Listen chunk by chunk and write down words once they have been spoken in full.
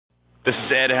This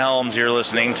is Ed Helms. You're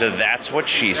listening to That's What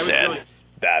She Said.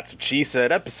 That's What She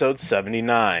Said, episode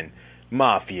 79,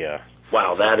 Mafia.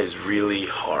 Wow, that is really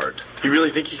hard. You really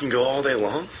think you can go all day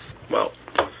long? Well,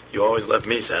 you always left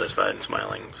me satisfied and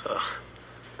smiling, so...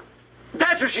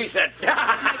 That's what she said!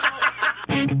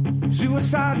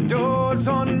 Suicide doors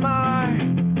on my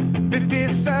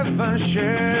 57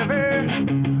 Chevy.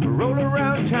 Roll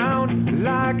around town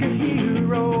like a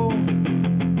hero.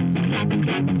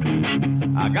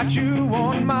 I got you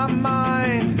on my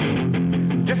mind,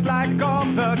 just like all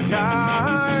the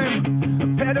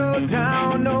time. Pedal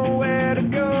down, nowhere to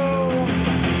go.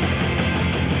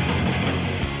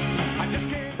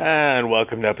 And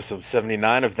welcome to episode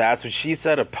 79 of That's What She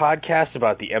Said, a podcast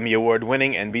about the Emmy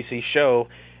Award-winning NBC show,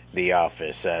 The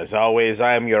Office. As always,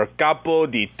 I am your capo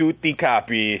di tutti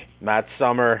capi, Matt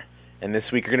Summer, and this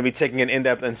week we're going to be taking an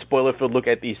in-depth and spoiler-filled look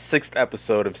at the 6th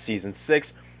episode of Season 6,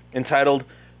 entitled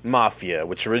Mafia,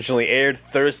 which originally aired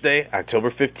Thursday,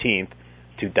 October 15th,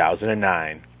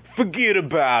 2009. Forget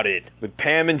about it! With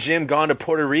Pam and Jim gone to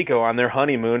Puerto Rico on their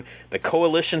honeymoon, the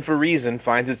Coalition for Reason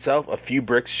finds itself a few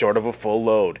bricks short of a full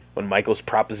load. When Michael's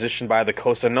propositioned by the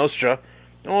Cosa Nostra,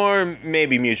 or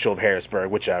maybe Mutual of Harrisburg,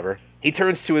 whichever, he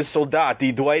turns to his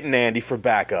soldati, Dwight and Andy, for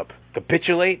backup.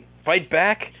 Capitulate? Fight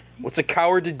back? What's a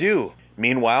coward to do?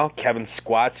 Meanwhile, Kevin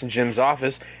squats in Jim's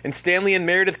office, and Stanley and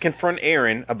Meredith confront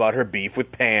Erin about her beef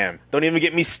with Pam. Don't even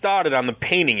get me started on the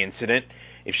painting incident.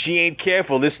 If she ain't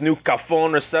careful, this new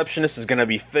Cafone receptionist is going to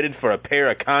be fitted for a pair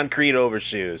of concrete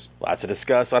overshoes. Lots to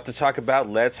discuss, lots to talk about.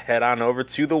 Let's head on over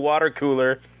to the water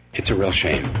cooler. It's a real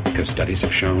shame, because studies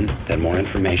have shown that more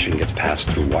information gets passed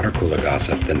through water cooler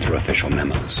gossip than through official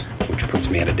memos, which puts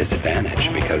me at a disadvantage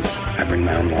because I bring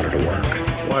my own water to work.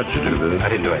 Why'd you do this? I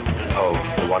didn't do it. Oh,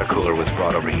 the water cooler was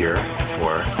brought over here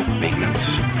for maintenance.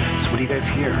 So what do you guys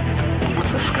hear?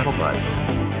 What's the scuttlebutt?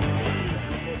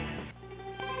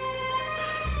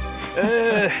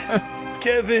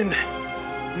 Kevin,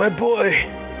 my boy,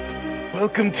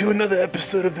 welcome to another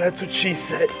episode of That's What She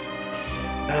Said.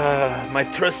 My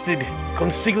trusted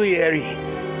consigliere,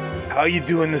 how you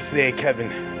doing this day,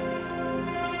 Kevin?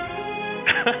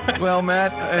 Well,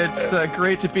 Matt, it's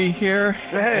great to be here.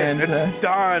 Hey, and it's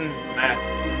Don, Matt.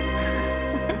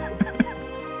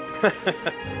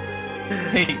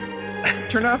 Hey,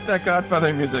 turn off that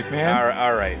Godfather music, man.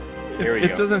 All right. Here we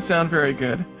go. It doesn't sound very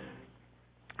good.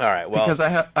 All right, well, because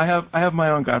I have my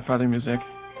own Godfather music.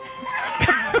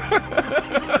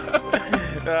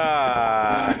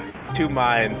 Two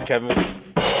minds, Kevin.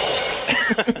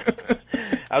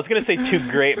 I was going to say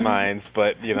two great minds,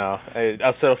 but, you know,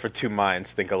 I'll settle for two minds,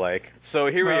 think alike. So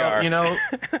here we are. You know,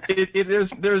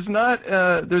 there's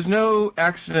no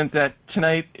accident that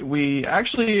tonight we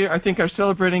actually, I think, are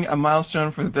celebrating a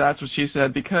milestone for That's What She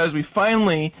Said, because we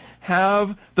finally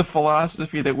have the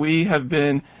philosophy that we have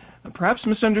been perhaps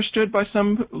misunderstood by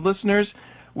some listeners.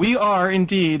 We are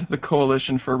indeed the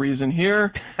Coalition for Reason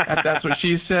here at That's What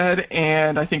She Said,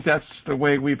 and I think that's the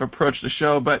way we've approached the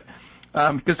show. But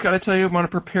just got to tell you, I want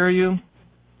to prepare you.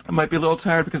 I might be a little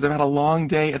tired because I've had a long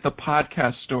day at the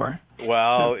podcast store.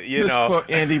 Well, you know,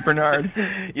 quote Andy Bernard.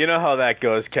 You know how that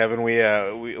goes, Kevin. We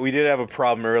did have a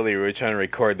problem earlier. We were trying to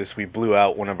record this. We blew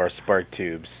out one of our spark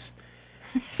tubes.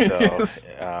 So,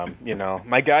 you know,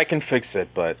 my guy can fix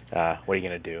it, but what are you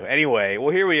going to do? Anyway,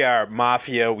 well, here we are,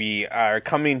 Mafia. We are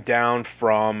coming down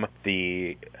from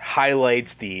the highlights,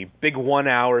 the big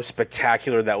 1-hour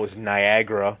spectacular that was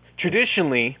Niagara.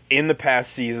 Traditionally, in the past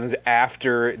seasons,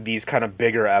 after these kind of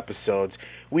bigger episodes,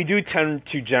 we do tend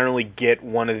to generally get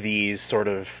one of these sort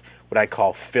of what I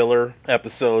call filler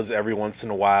episodes every once in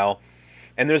a while.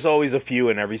 And there's always a few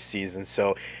in every season.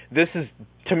 So this is,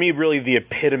 to me, really the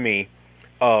epitome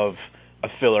of a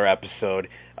filler episode.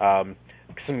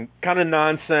 Some kind of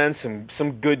nonsense,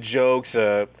 some good jokes,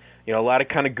 you know, a lot of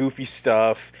kind of goofy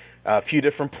stuff, a few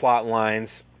different plot lines.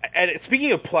 And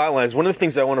speaking of plot lines, one of the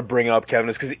things I want to bring up, Kevin,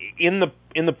 is because in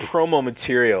the promo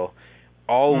material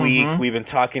all week we've been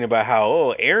talking about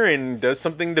how Erin does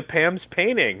something to Pam's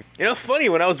painting. You know, funny,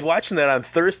 when I was watching that on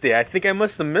Thursday, I think I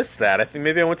must have missed that. I think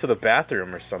maybe I went to the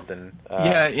bathroom or something.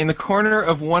 Yeah, in the corner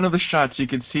of one of the shots, you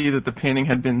could see that the painting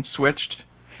had been switched.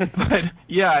 But,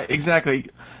 yeah, exactly.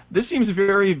 This seems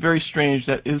very, very strange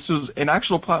that this was an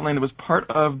actual plotline that was part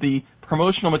of the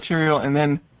promotional material and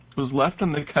then was left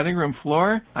on the cutting room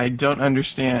floor. I don't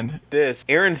understand. This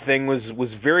Erin thing was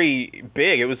very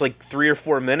big. It was like 3 or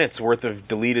 4 minutes worth of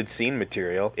deleted scene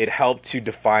material. It helped to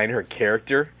define her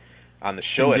character on the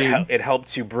show. It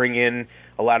helped to bring in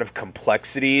a lot of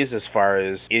complexities as far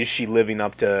as, is she living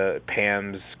up to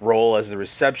Pam's role as the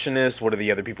receptionist? What do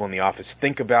the other people in the office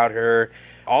think about her?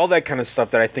 All that kind of stuff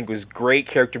that I think was great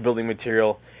character building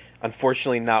material.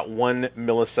 unfortunately, not 1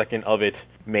 millisecond of it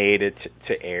made it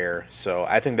to air. So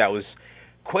I think that was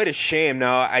quite a shame.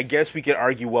 Now, I guess we could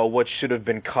argue, well, what should have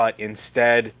been cut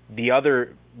instead? The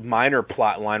other minor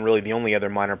plot line, really the only other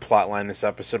minor plot line this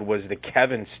episode, was the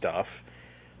Kevin stuff.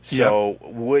 So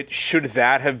should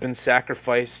that have been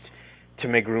sacrificed to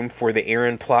make room for the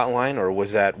Aaron plotline, or was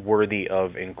that worthy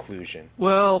of inclusion?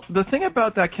 Well, the thing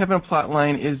about that Kevin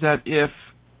plotline is that if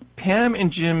Pam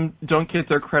and Jim don't get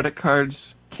their credit cards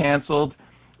canceled,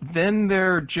 then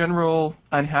their general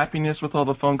unhappiness with all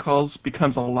the phone calls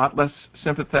becomes a lot less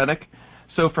sympathetic.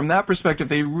 So from that perspective,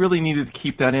 they really needed to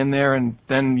keep that in there, and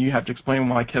then you have to explain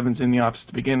why Kevin's in the office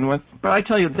to begin with. But I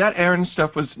tell you, that Aaron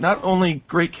stuff was not only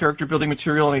great character-building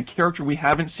material and a character we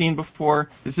haven't seen before.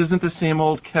 This isn't the same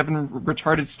old Kevin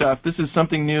retarded stuff. This is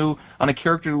something new on a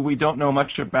character we don't know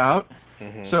much about.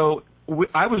 Mm-hmm. So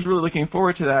I was really looking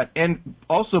forward to that. And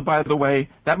also, by the way,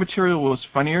 that material was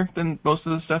funnier than most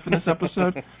of the stuff in this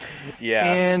episode. Yeah.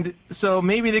 And so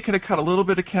maybe they could have cut a little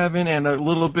bit of Kevin and a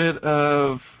little bit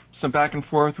of some back and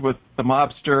forth with the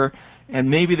mobster, and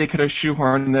maybe they could have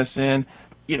shoehorned this in.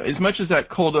 You know, as much as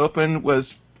that cold open was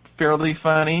fairly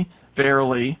funny,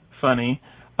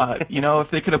 you know, if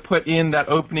they could have put in that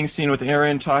opening scene with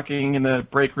Aaron talking in the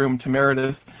break room to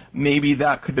Meredith, maybe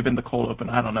that could have been the cold open.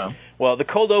 I don't know. Well, the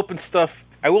cold open stuff,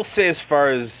 I will say, as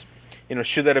far as, you know,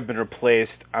 should that have been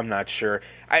replaced, I'm not sure.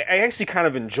 I actually kind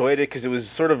of enjoyed it because it was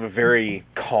sort of a very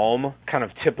calm, kind of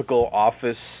typical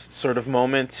Office sort of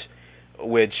moment,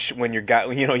 which when you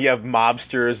have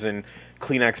mobsters and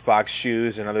Kleenex box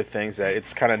shoes and other things, that it's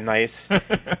kind of nice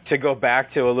to go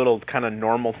back to a little kind of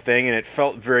normal thing. And it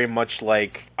felt very much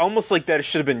like, almost like that it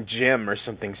should have been Jim or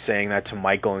something saying that to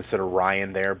Michael instead of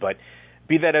Ryan there. But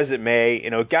be that as it may, you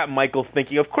know, it got Michael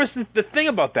thinking. Of course, the thing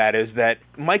about that is that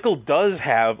Michael does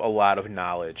have a lot of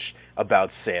knowledge about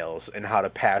sales and how to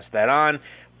pass that on.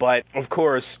 But, of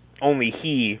course, only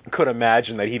he could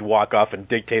imagine that he'd walk off and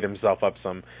dictate himself up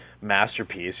some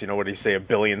masterpiece. You know, what do you say, 1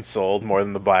 billion sold, more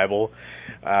than the Bible?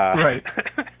 Right.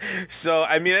 So,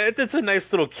 I mean, it's a nice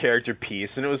little character piece,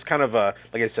 and it was kind of a,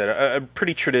 like I said, a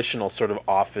pretty traditional sort of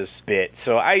Office bit.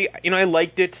 So I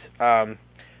liked it.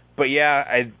 But yeah,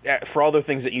 for all the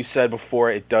things that you said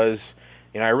before, it does,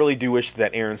 you know, I really do wish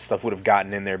that Aaron stuff would have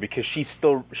gotten in there, because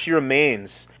she remains.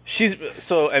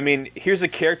 I mean, here's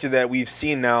a character that we've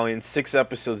seen now in 6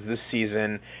 episodes this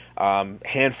season,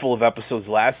 handful of episodes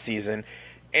last season,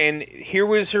 and here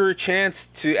was her chance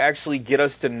to actually get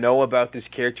us to know about this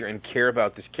character and care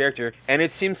about this character, and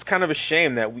it seems kind of a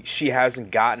shame that she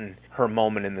hasn't gotten her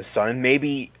moment in the sun, and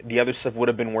maybe the other stuff would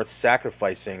have been worth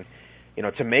sacrificing, you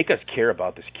know, to make us care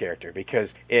about this character, because,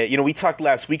 you know, we talked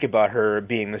last week about her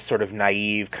being this sort of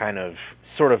naive, kind of,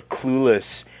 sort of clueless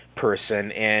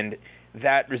person, and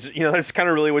that, you know, that's kind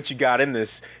of really what you got in this.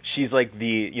 She's like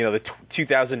the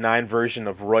 2009 version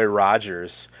of Roy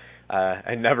Rogers.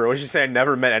 I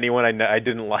never met anyone I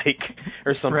didn't like,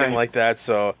 or something like that.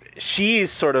 So she's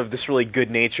sort of this really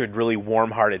good-natured, really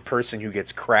warm-hearted person who gets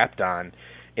crapped on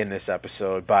in this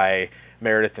episode by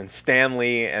Meredith and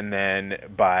Stanley, and then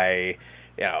by,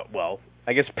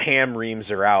 I guess Pam reams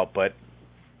her out, but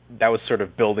that was sort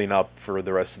of building up for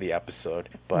the rest of the episode.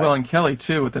 But, well, and Kelly,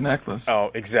 too, with the necklace. Oh,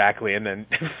 exactly, and then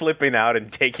flipping out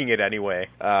and taking it anyway.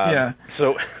 Yeah.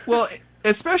 So, well,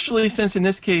 especially since in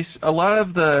this case, a lot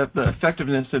of the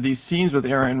effectiveness of these scenes with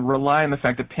Aaron rely on the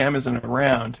fact that Pam isn't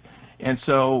around. And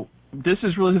so this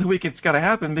is really the week it's got to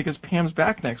happen, because Pam's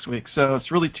back next week. So it's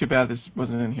really too bad this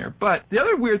wasn't in here. But the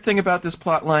other weird thing about this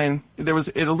plot line, there was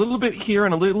it a little bit here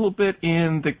and a little bit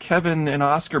in the Kevin and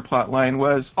Oscar plot line,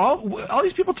 was all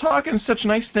these people talking such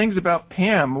nice things about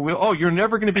Pam. You're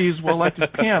never going to be as well liked as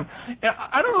Pam.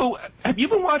 I don't know, have you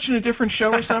been watching a different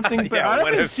show or something? But I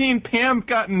haven't seen Pam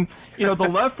gotten, you know,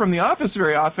 the love from The Office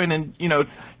very often, and, you know,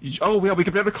 we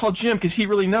could better call Jim because he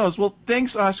really knows. Well,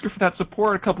 thanks, Oscar, for that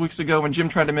support a couple weeks ago when Jim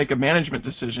tried to make a management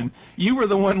decision. You were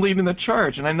the one leading the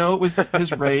charge, and I know it was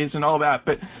his raise and all that,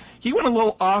 but he went a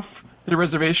little off the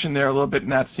reservation there a little bit in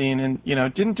that scene, and, you know,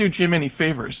 didn't do Jim any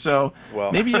favors. So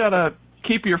maybe you ought to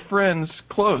keep your friends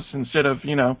close instead of,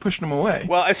 you know, pushing them away.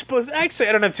 Well, I suppose, actually,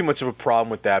 I don't have too much of a problem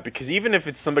with that, because even if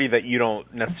it's somebody that you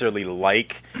don't necessarily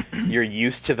like, you're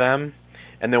used to them.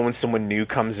 And then when someone new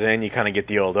comes in, you kind of get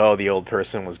the old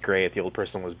person was great, the old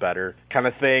person was better kind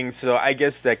of thing. So I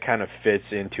guess that kind of fits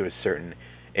into a certain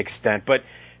extent. But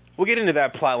we'll get into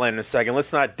that plot line in a second.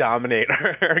 Let's not dominate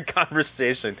our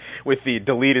conversation with the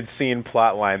deleted scene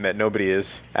plot line that nobody has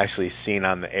actually seen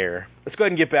on the air. Let's go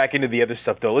ahead and get back into the other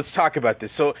stuff, though. Let's talk about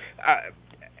this. So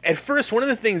at first, one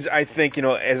of the things I think, you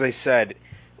know, as I said,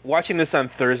 watching this on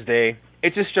Thursday,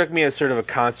 it just struck me as sort of a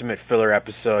consummate filler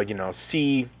episode,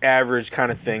 C average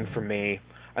kind of thing for me.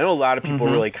 I know a lot of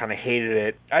people really kind of hated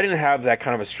it. I didn't have that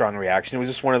kind of a strong reaction. It was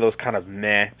just one of those kind of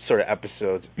meh sort of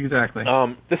episodes. Exactly.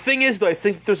 The thing is, though, I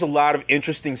think there's a lot of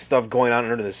interesting stuff going on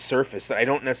under the surface that I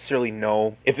don't necessarily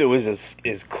know if it was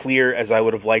as clear as I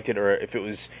would have liked it, or if it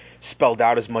was spelled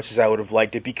out as much as I would have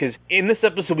liked it, because in this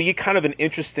episode we get kind of an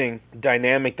interesting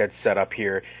dynamic that's set up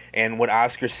here, and what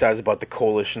Oscar says about the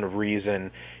coalition of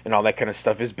reason and all that kind of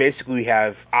stuff is basically we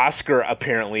have Oscar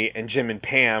apparently and Jim and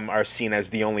Pam are seen as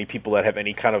the only people that have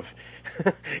any kind of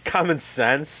common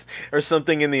sense or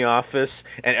something in the office,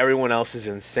 and everyone else is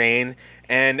insane.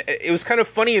 And it was kind of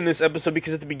funny in this episode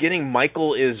because at the beginning,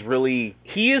 Michael he's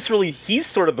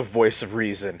sort of the voice of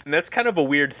reason. And that's kind of a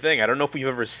weird thing. I don't know if we've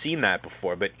ever seen that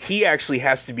before, but he actually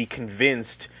has to be convinced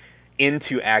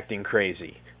into acting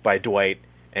crazy by Dwight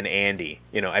and Andy.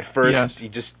 At first, He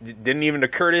just didn't even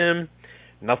occur to him.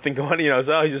 Nothing going,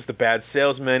 he's just a bad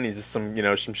salesman. He's just some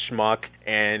schmuck,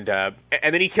 and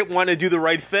then he kept wanting to do the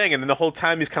right thing, and then the whole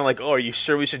time he's kind of like, "Oh, are you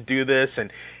sure we should do this?" And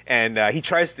he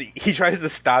tries to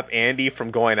stop Andy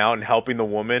from going out and helping the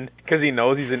woman because he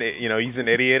knows he's an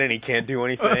idiot and he can't do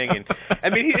anything. And I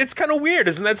mean, it's kind of weird,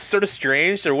 isn't that sort of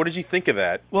strange? Or what did you think of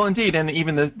that? Well, indeed, and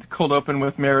even the cold open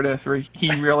with Meredith, where he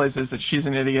realizes that she's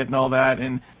an idiot and all that,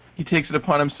 and he takes it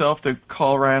upon himself to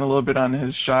call Ryan a little bit on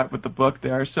his shot with the book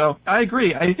there. So I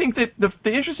agree. I think that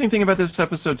the interesting thing about this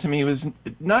episode to me was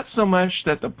not so much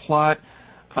that the plot,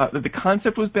 that the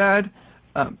concept was bad,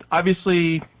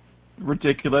 obviously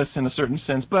ridiculous in a certain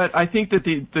sense, but I think that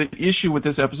the issue with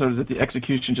this episode is that the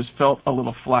execution just felt a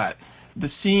little flat. The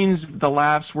scenes, the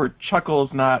laughs were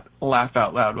chuckles, not laugh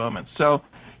out loud moments. So,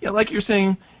 like you're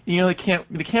saying,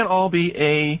 they can't all be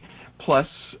A plus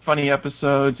funny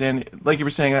episodes, and like you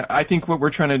were saying, I think what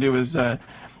we're trying to do is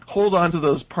hold on to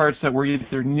those parts that were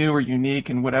either new or unique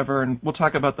and whatever, and we'll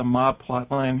talk about the mob plot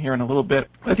line here in a little bit.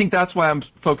 I think that's why I'm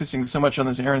focusing so much on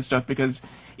this Aaron stuff, because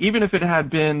even if it had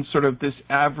been sort of this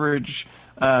average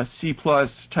C-plus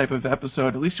type of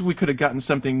episode, at least we could have gotten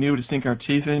something new to sink our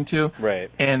teeth into. Right.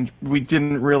 And we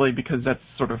didn't really, because that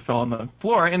sort of fell on the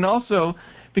floor. And also,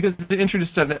 because it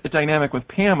introduced a dynamic with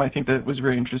Pam, I think that was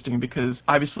very interesting, because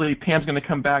obviously Pam's going to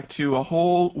come back to a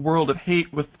whole world of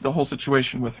hate with the whole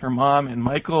situation with her mom and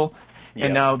Michael,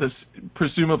 and now this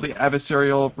presumably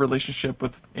adversarial relationship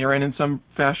with Aaron in some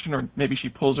fashion, or maybe she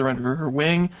pulls her under her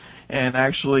wing and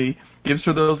actually gives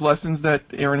her those lessons that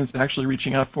Aaron is actually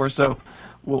reaching out for. So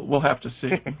we'll have to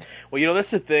see. Well,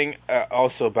 that's the thing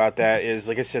also about that is,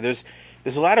 like I said,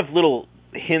 there's a lot of little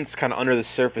hints kind of under the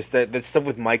surface. That stuff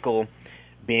with Michael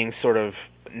being sort of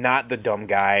not the dumb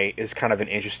guy is kind of an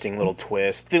interesting little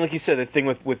twist. I think, like you said, the thing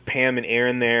with Pam and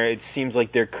Aaron there, it seems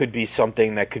like there could be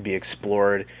something that could be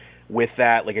explored with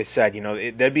that. Like I said,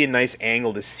 that'd be a nice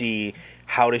angle to see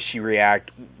how does she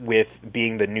react with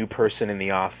being the new person in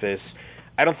the office.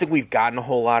 I don't think we've gotten a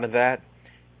whole lot of that.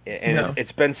 And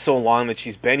it's been so long that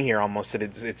she's been here almost that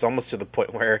it's almost to the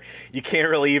point where you can't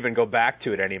really even go back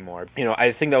to it anymore.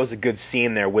 I think that was a good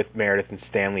scene there with Meredith and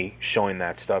Stanley showing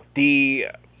that stuff. The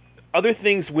other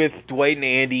things with Dwight and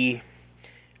Andy,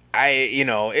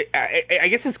 I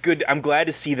guess it's good. I'm glad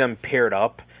to see them paired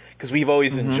up because we've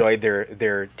always enjoyed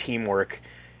their teamwork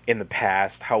in the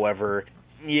past. However,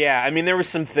 there were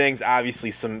some things,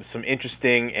 obviously some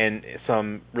interesting and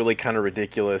some really kind of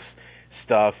ridiculous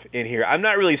stuff in here. I'm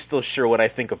not really still sure what I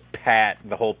think of Pat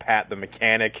the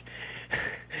mechanic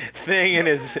thing, and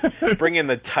his bringing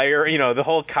the tire, the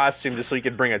whole costume just so he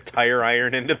could bring a tire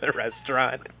iron into the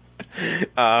restaurant.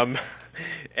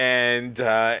 And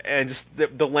just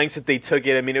the lengths that they took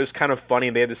it. I mean, it was kind of funny.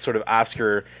 They had this sort of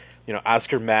Oscar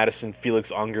Madison, Felix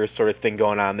Unger sort of thing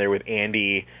going on there with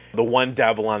Andy, the one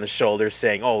devil on the shoulder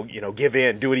saying, "Oh, give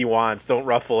in, do what he wants, don't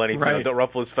ruffle anything, don't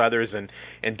ruffle his feathers,"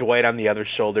 and Dwight on the other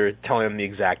shoulder telling him the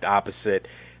exact opposite.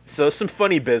 So some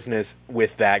funny business with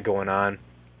that going on.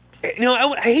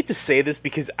 I hate to say this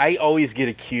because I always get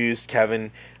accused,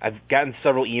 Kevin. I've gotten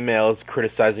several emails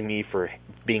criticizing me for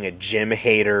being a Jim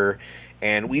hater,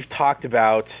 and we've talked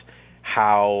about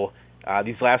how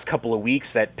these last couple of weeks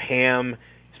that Pam,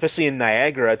 especially in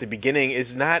Niagara at the beginning, is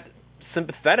not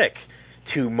sympathetic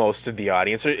to most of the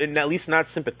audience, or at least not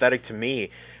sympathetic to me.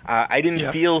 I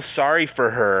didn't feel sorry for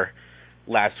her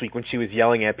last week when she was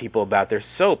yelling at people about their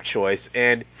soap choice.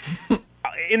 And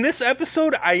in this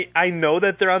episode, I know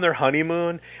that they're on their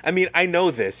honeymoon. I mean, I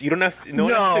know this. You don't have to, no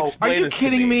one has to explain are you this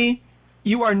kidding to me?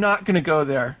 You are not going to go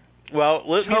there. Well,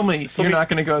 Tell me you're not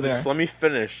going to go there. Let me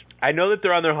finish. I know that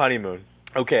they're on their honeymoon.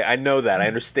 Okay, I know that. I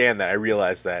understand that. I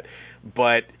realize that.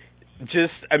 But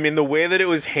the way that it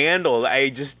was handled,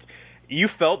 you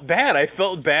felt bad. I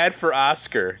felt bad for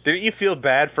Oscar. Didn't you feel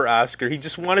bad for Oscar? He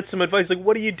just wanted some advice. Like,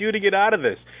 what do you do to get out of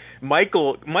this?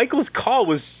 Michael's call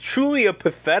was truly a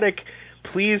pathetic,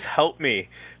 please help me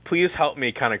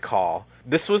kind of call.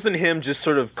 This wasn't him just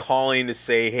sort of calling to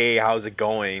say, hey, how's it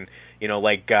going? You know,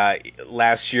 like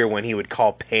last year when he would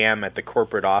call Pam at the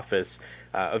corporate office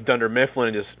of Dunder Mifflin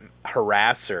and just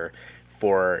harass her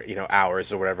for, you know, hours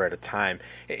or whatever at a time.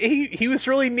 He was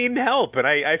really needing help, and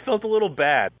I felt a little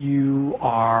bad. You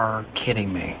are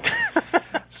kidding me.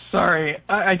 Sorry,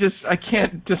 I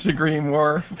can't disagree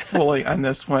more fully on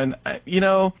this one. You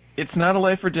know, it's not a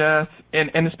life or death,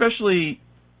 and especially,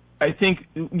 I think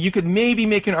you could maybe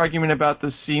make an argument about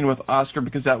the scene with Oscar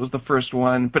because that was the first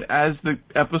one, but as the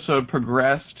episode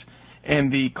progressed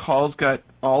and the calls got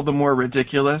all the more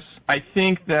ridiculous, I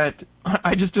think that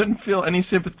I just didn't feel any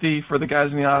sympathy for the guys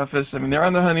in the office. I mean, they're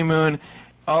on the honeymoon.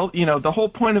 The whole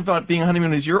point about being on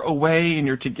honeymoon is you're away and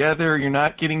you're together. You're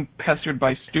not getting pestered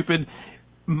by stupid,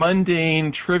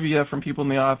 mundane trivia from people in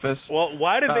the office. Well,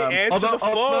 why did they answer the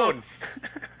phone?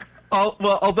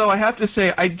 Although I have to say,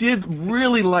 I did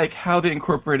really like how they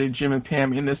incorporated Jim and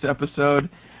Pam in this episode.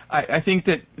 I think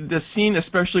that the scene,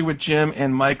 especially with Jim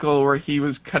and Michael, where he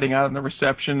was cutting out on the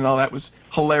reception and all that, was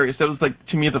hilarious. That was, like,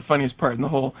 to me, the funniest part in the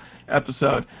whole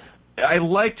episode. I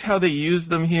liked how they used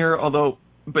them here,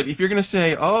 but if you're going to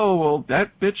say, oh, well,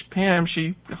 that bitch Pam,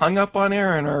 she hung up on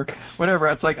Aaron or whatever,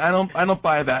 it's like, I don't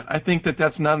buy that. I think that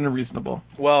that's not unreasonable.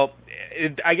 Well,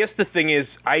 I guess the thing is,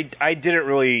 I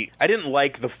didn't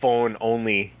like the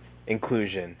phone-only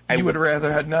inclusion. You would have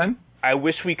rather had none? I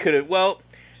wish we could have,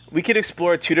 we could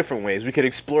explore it two different ways. We could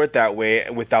explore it that way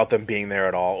without them being there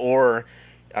at all, or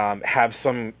have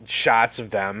some shots of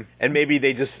them, and maybe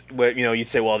they just, you'd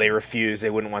say, well, they refused, they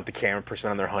wouldn't want the camera person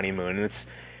on their honeymoon, and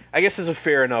I guess it's a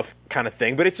fair enough kind of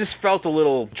thing, but it just felt a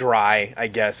little dry, I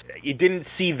guess. You didn't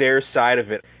see their side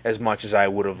of it as much as I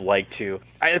would have liked to.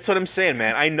 That's what I'm saying,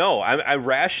 man. I know. I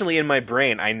rationally in my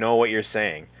brain, I know what you're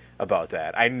saying about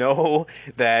that. I know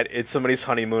that it's somebody's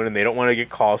honeymoon and they don't want to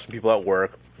get calls from people at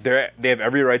work. They have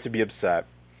every right to be upset,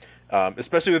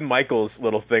 especially with Michael's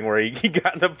little thing where he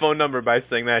got the phone number by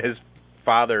saying that his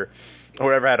father or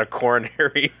whatever had a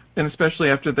coronary. And especially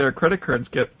after their credit cards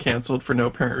get canceled for no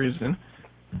apparent reason.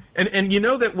 And you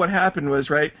know that what happened was,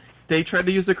 right, they tried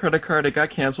to use the credit card, it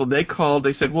got canceled, they called,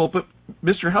 they said, well, but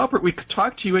Mr. Halpert, we could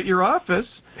talk to you at your office,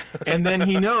 and then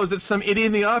he knows that some idiot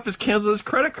in the office canceled his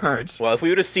credit cards. Well, if we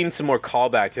would have seen some more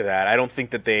callback to that, I don't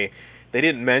think that they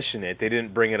didn't mention it, they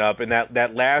didn't bring it up, and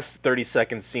that last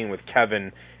 30-second scene with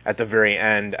Kevin at the very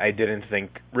end, I didn't think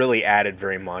really added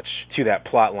very much to that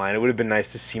plot line. It would have been nice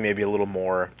to see maybe a little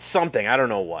more something, I don't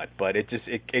know what, but it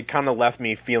kind of left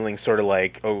me feeling sort of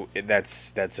like, oh, that's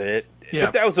it. Yeah.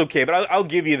 But that was okay, but I'll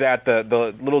give you that,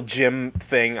 the little Jim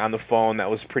thing on the phone, that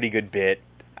was a pretty good bit.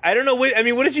 I don't know,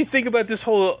 what did you think about this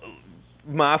whole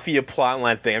Mafia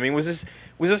plotline thing? I mean, was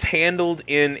this handled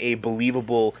in a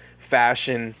believable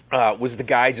fashion? Was the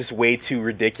guy just way too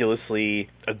ridiculously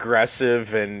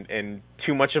aggressive and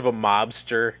too much of a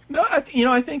mobster? No, I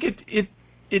think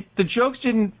the jokes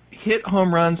didn't hit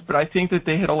home runs, but I think that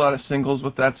they hit a lot of singles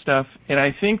with that stuff. And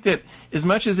I think that as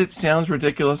much as it sounds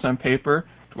ridiculous on paper,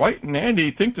 Dwight and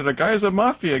Andy think that a guy's a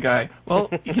mafia guy. Well,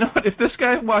 you know what? If this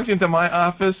guy walked into my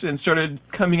office and started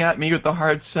coming at me with the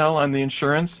hard sell on the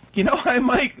insurance, I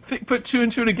might put two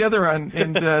and two together and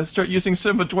start using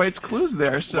some of Dwight's clues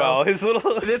there. So well, his little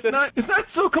it's not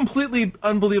so completely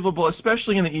unbelievable,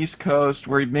 especially in the East Coast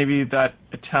where maybe that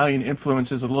Italian influence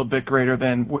is a little bit greater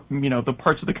than the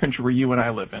parts of the country where you and I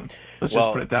live in. Let's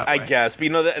just put it that way. I guess,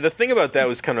 but the thing about that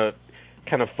was kind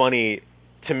of funny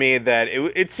to me, that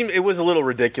it seemed it was a little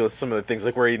ridiculous, some of the things,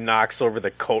 like where he knocks over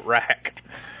the coat rack.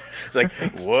 It's like,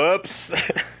 whoops,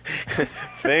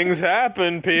 things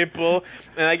happen, people.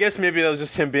 And I guess maybe that was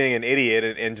just him being an idiot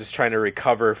and just trying to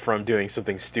recover from doing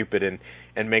something stupid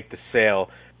and make the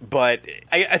sale. But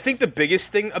I think the biggest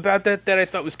thing about that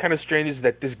I thought was kind of strange is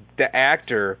that the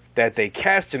actor that they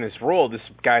cast in this role, this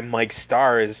guy Mike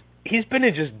Starr, he's been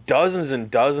in just dozens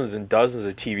and dozens and dozens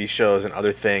of TV shows and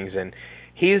other things, and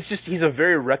he's a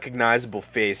very recognizable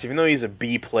face, even though he's a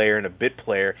B player and a bit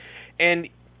player. And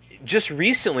just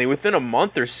recently, within a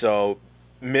month or so,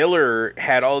 Miller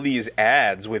had all these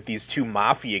ads with these two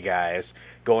mafia guys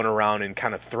going around and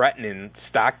kind of threatening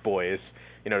stock boys,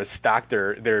 to stock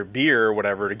their beer or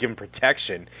whatever, to give them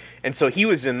protection. And so he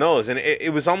was in those, and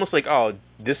it was almost like, oh,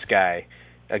 this guy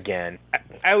again.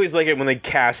 I always like it when they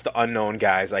cast the unknown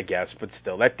guys, I guess, but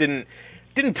still, that didn't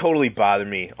totally bother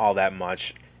me all that much.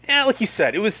 Yeah, like you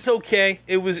said, it was okay.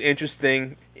 It was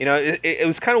interesting. You know, it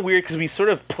was kind of weird because we sort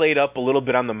of played up a little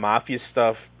bit on the Mafia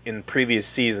stuff in previous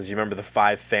seasons. You remember the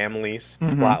 5 families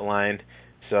plot line?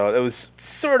 So it was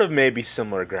sort of maybe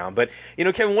similar ground. But, you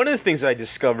know, Kevin, one of the things I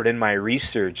discovered in my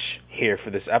research here for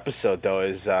this episode, though,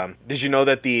 is did you know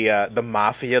that the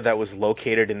Mafia that was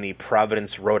located in the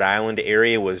Providence, Rhode Island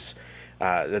area was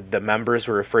the members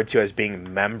were referred to as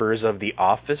being members of the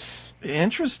Office?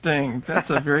 Interesting. That's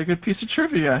a very good piece of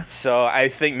trivia. So I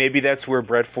think maybe that's where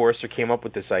Brett Forrester came up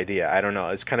with this idea. I don't know.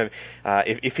 It's kind of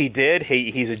if he did,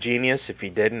 he's a genius. If he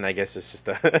didn't, I guess it's just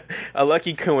a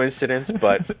lucky coincidence.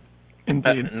 But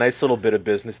Indeed, a nice little bit of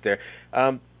business there.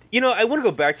 You know, I want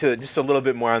to go back to just a little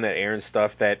bit more on that Aaron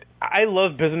stuff. That I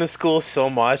love Business School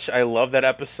so much. I love that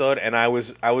episode, and I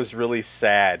was really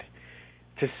sad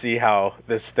to see how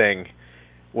this thing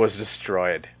was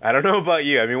destroyed. I don't know about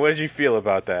you. I mean, what did you feel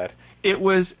about that? It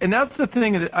was, and that's the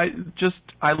thing that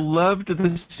I loved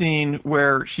the scene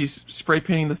where she's spray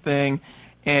painting the thing,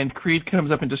 and Creed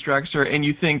comes up and distracts her, and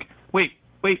you think, wait,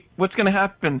 what's going to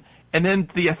happen? And then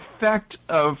the effect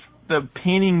of the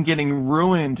painting getting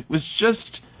ruined was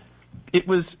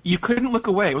you couldn't look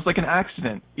away. It was like an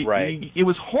accident. Right. It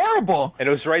was horrible. And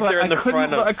it was right there in the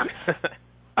front of...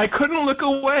 I couldn't look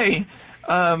away.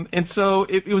 And so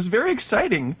it was very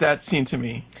exciting, that scene to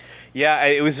me. Yeah,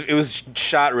 it was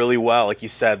shot really well. Like you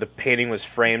said, the painting was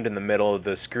framed in the middle of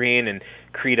the screen, and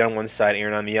Creed on one side,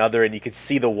 Aaron on the other, and you could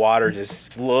see the water just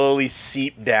slowly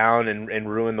seep down and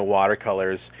ruin the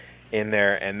watercolors in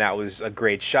there, and that was a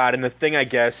great shot. And the thing, I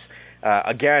guess,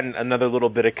 again, another little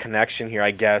bit of connection here,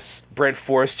 I guess, Brent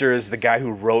Forster is the guy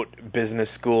who wrote Business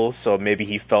School, so maybe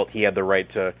he felt he had the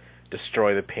right to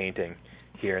destroy the painting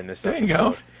here in this episode. There you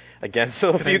go. Again, so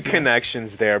a few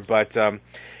connections there, but...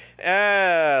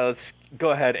 let's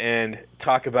go ahead and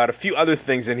talk about a few other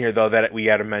things in here, though, that we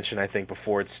got to mention, I think,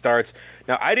 before it starts.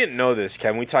 Now, I didn't know this,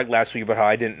 Kevin. We talked last week about how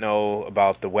I didn't know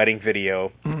about the wedding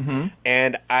video,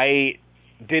 and I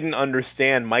didn't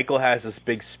understand. Michael has this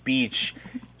big speech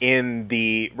in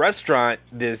the restaurant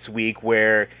this week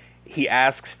where he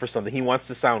asks for something. He wants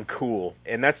to sound cool,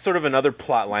 and that's sort of another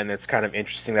plot line that's kind of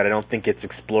interesting that I don't think gets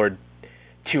explored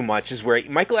too much, is where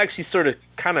Michael actually sort of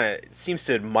kind of seems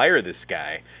to admire this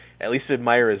guy. At least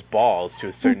admire his balls to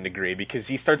a certain degree, because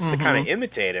he starts to kind of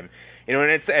imitate him. You know,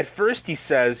 and at first he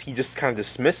says he just kind of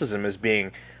dismisses him as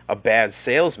being a bad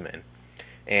salesman,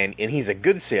 and he's a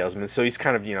good salesman, so he's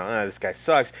kind of, you know, this guy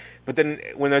sucks. But then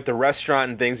when they're at the restaurant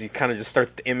and things, he kind of just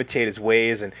starts to imitate his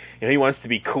ways, and, you know, he wants to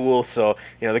be cool, so,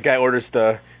 you know, the guy orders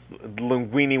the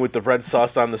linguine with the red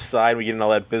sauce on the side. We get into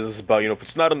all that business about, you know, if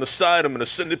it's not on the side, I'm going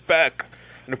to send it back.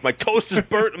 And if my toast is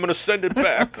burnt, I'm going to send it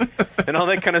back. And all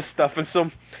that kind of stuff. And so,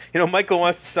 you know, Michael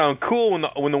wants to sound cool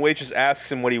when the waitress asks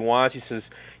him what he wants. He says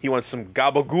he wants some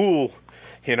gabagool.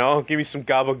 You know, give me some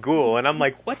gabagool. And I'm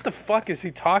like, what the fuck is he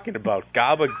talking about?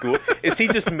 Gabagool? Is he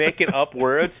just making up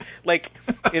words? Like,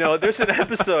 you know, there's an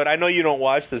episode, I know you don't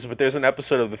watch this, but there's an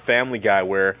episode of The Family Guy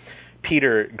where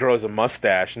Peter grows a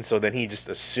mustache, and so then he just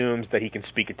assumes that he can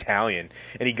speak Italian,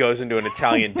 and he goes into an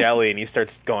Italian deli and he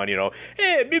starts going, you know,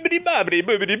 hey, bibbidi bobbidi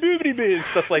boobidi boobidi and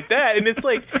stuff like that. And it's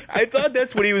like, I thought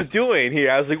that's what he was doing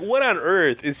here. I was like, what on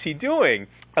earth is he doing?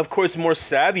 Of course, more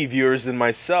savvy viewers than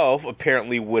myself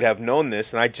apparently would have known this,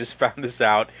 and I just found this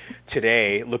out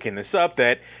today looking this up,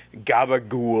 that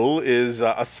gabagool is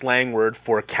a slang word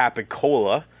for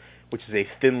capicola, which is a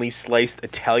thinly sliced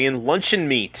Italian luncheon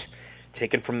meat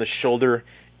taken from the shoulder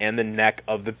and the neck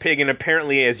of the pig. And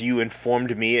apparently, as you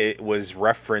informed me, it was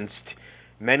referenced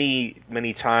many,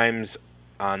 many times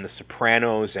on The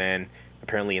Sopranos and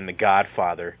apparently in The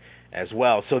Godfather as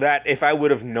well. So that, if I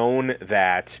would have known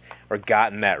that or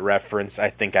gotten that reference, I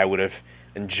think I would have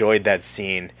enjoyed that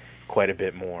scene quite a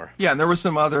bit more. Yeah, and there were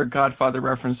some other Godfather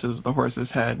references, the horse's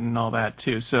head and all that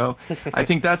too. So I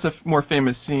think that's a more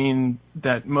famous scene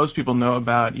that most people know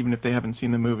about, even if they haven't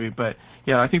seen the movie. But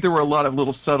yeah, I think there were a lot of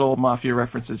little subtle Mafia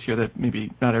references here that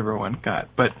maybe not everyone got.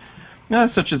 But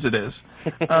such as it is.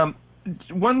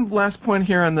 One last point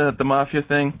here on the Mafia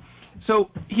thing. So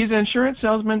he's an insurance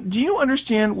salesman. Do you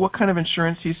understand what kind of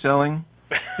insurance he's selling?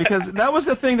 Because that was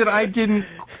the thing that I didn't.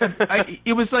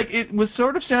 It was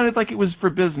sort of sounded like it was for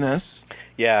business.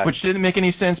 Yeah. Which didn't make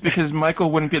any sense because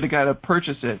Michael wouldn't be the guy to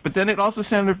purchase it. But then it also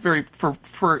sounded very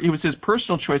for it was his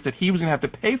personal choice that he was going to have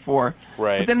to pay for.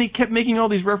 Right. But then he kept making all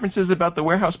these references about the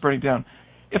warehouse burning down.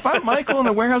 If I'm Michael and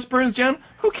the warehouse burns down,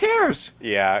 who cares?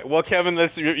 Yeah. Well, Kevin,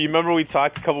 you remember we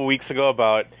talked a couple weeks ago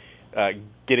about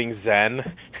getting Zen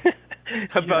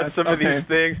about some of these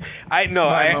things. I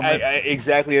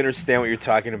exactly understand what you're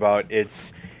talking about.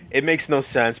 It makes no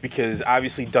sense because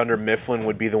obviously Dunder Mifflin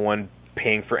would be the one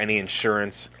paying for any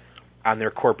insurance on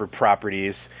their corporate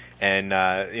properties, and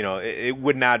it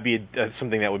would not be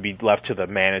something that would be left to the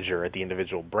manager at the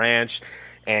individual branch.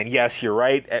 And yes, you're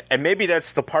right, and maybe that's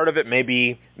the part of it.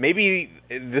 Maybe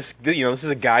this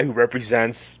is a guy who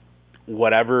represents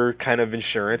whatever kind of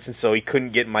insurance, and so he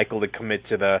couldn't get Michael to commit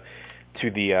to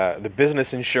the business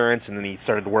insurance, and then he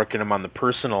started working him on the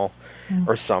personal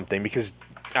or something, because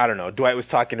I don't know, Dwight was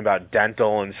talking about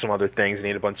dental and some other things, and he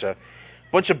had a bunch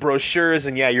of brochures,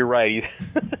 and yeah, you're right.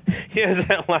 He has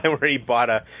that line where he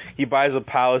buys a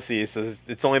policy. He says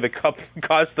it's only the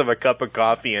cost of a cup of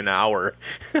coffee an hour.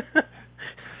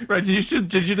 Right?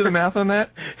 Did you do the math on that?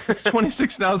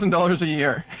 $26,000 a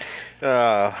year.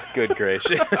 Good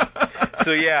gracious.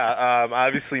 So yeah,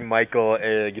 obviously Michael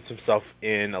gets himself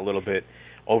in a little bit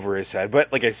over his head, but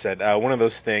like I said, one of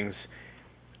those things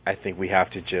I think we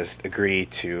have to just agree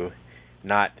to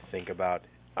not think about.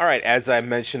 All right, as I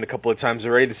mentioned a couple of times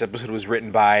already, this episode was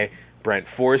written by Brent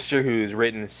Forster, who's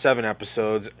written 7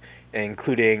 episodes,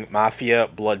 including Mafia,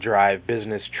 Blood Drive,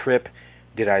 Business Trip,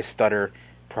 Did I Stutter,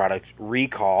 Product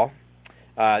Recall.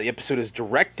 The episode is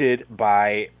directed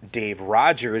by Dave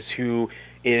Rogers, who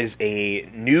is a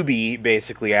newbie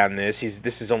basically on this.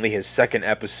 This is only his 2nd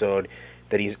episode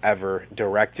that he's ever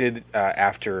directed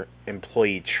after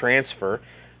employee transfer.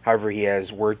 However, he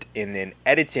has worked in an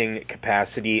editing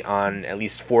capacity on at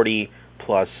least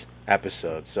 40-plus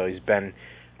episodes. So he's been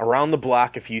around the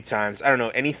block a few times. I don't know,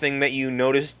 anything that you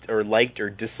noticed or liked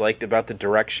or disliked about the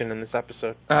direction in this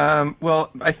episode? Well,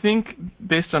 I think,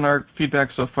 based on our feedback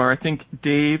so far, I think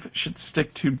Dave should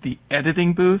stick to the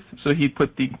editing booth, so he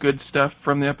put the good stuff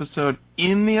from the episode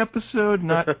in the episode,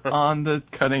 not on the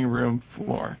cutting room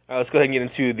floor. Let's go ahead and get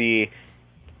into the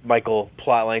Michael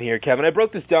plotline here, Kevin. I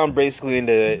broke this down basically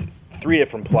into 3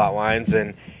 different plot lines,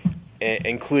 and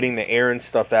including the Aaron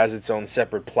stuff as its own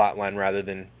separate plot line rather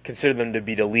than consider them to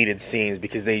be deleted scenes,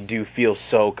 because they do feel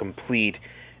so complete,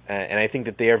 and I think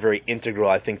that they are very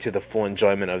integral, I think, to the full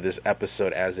enjoyment of this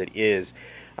episode as it is.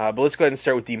 But let's go ahead and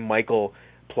start with the Michael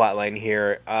plot line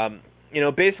here.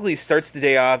 Basically starts the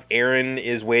day off, Aaron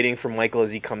is waiting for Michael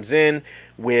as he comes in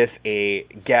with a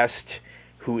guest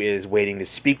who is waiting to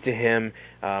speak to him.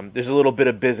 There's a little bit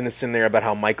of business in there about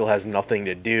how Michael has nothing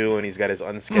to do and he's got his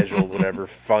unscheduled whatever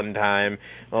fun time.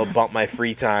 I'll bump my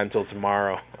free time till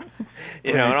tomorrow.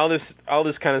 And all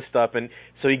this kind of stuff. And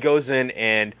so he goes in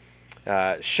and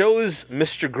shows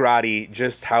Mr. Grotti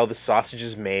just how the sausage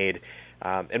is made.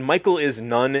 And Michael is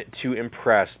none too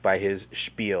impressed by his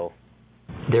spiel.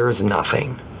 There is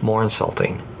nothing more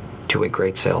insulting to a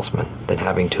great salesman than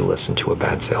having to listen to a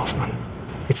bad salesman.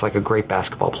 It's like a great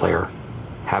basketball player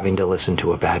having to listen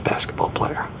to a bad basketball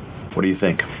player. What do you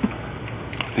think?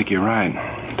 I think you're right.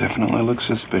 Definitely looks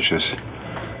suspicious.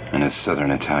 And his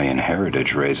Southern Italian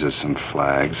heritage raises some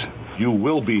flags. You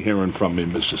will be hearing from me,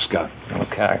 Mr. Scott.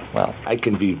 Okay, well, I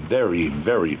can be very,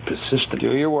 very persistent.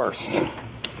 do your worst.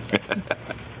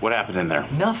 What happened in there?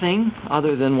 Nothing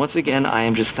other than, once again, I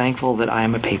am just thankful that I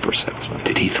am a paper salesman.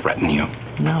 Did he threaten you?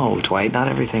 No, Dwight, not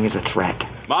everything is a threat.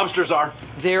 Mobsters are.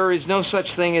 There is no such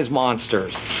thing as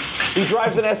monsters. He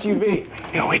drives an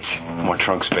SUV. No, wait. More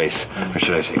trunk space. Or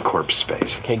should I say corpse space?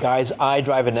 Okay, guys, I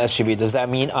drive an SUV. Does that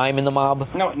mean I'm in the mob?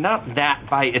 No, not that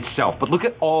by itself, but look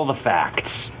at all the facts.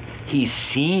 He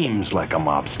seems like a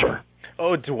mobster.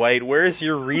 Oh, Dwight, where's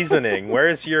your reasoning?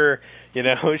 Where's your,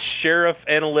 sheriff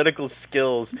analytical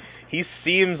skills? He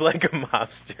seems like a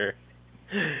mobster.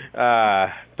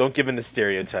 Don't give in to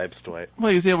stereotypes, Dwight.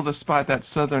 Well, he was able to spot that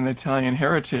Southern Italian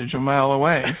heritage a mile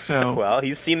away. So well,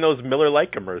 he's seen those Miller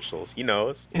Lite commercials. He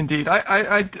knows. Indeed,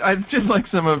 I did like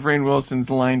some of Rainn Wilson's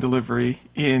line delivery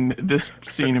in this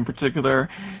scene in particular,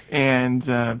 and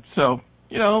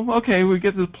okay, we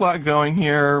get the plot going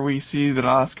here. We see that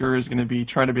Oscar is going to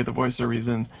try to be the voice of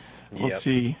reason. We'll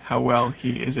see how well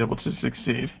he is able to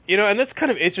succeed. And that's kind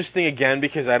of interesting again,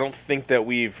 because I don't think that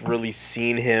we've really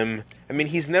seen him. I mean,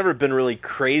 he's never been really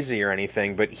crazy or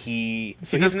anything, but he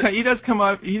does come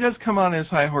on his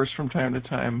high horse from time to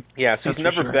time. Yeah, so he's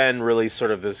never been really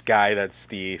sort of this guy that's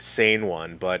the sane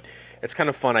one, but it's kind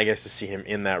of fun, I guess, to see him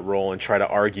in that role and try to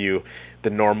argue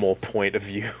the normal point of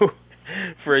view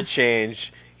for a change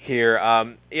here.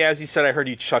 As you said, I heard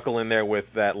you chuckle in there with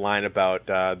that line about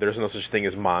there's no such thing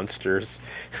as monsters.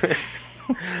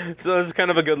 So it's kind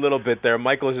of a good little bit there.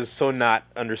 Michael is just so not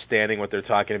understanding what they're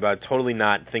talking about, totally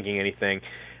not thinking anything.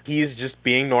 He's just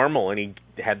being normal, and he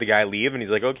had the guy leave, and he's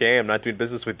like, okay, I'm not doing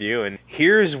business with you. And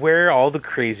here's where all the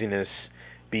craziness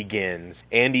begins.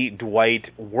 Andy,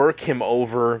 Dwight work him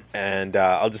over, and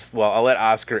I'll let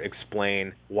Oscar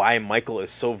explain why Michael is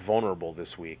so vulnerable this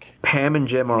week. Pam and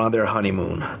Jim are on their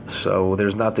honeymoon, so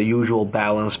there's not the usual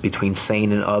balance between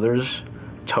sane and others.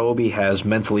 Toby has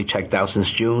mentally checked out since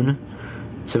June.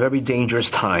 It's a very dangerous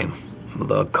time.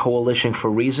 The Coalition for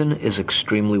Reason is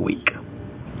extremely weak.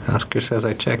 Oscar says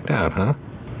I checked out, huh?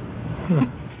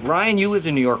 Ryan, you lived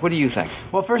in New York. What do you think?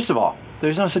 Well, first of all,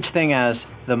 there's no such thing as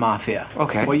the Mafia.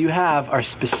 Okay. What you have are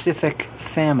specific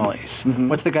families. Mm-hmm.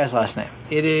 What's the guy's last name?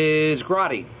 It is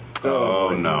Grotti. Oh,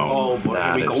 no. Oh, boy,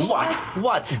 here we go.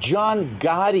 What? John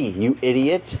Gotti, you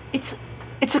idiot.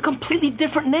 It's a completely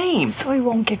different name. So he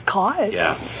won't get caught.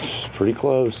 Yeah. Pretty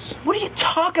close. What are you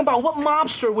talking about? What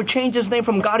mobster would change his name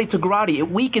from Gotti to Grotti? It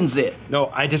weakens it. No,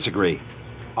 I disagree.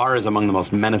 R is among the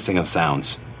most menacing of sounds.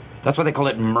 That's why they call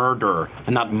it murder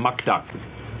and not muck duck.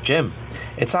 Jim,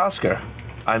 it's Oscar.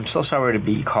 I'm so sorry to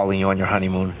be calling you on your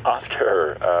honeymoon.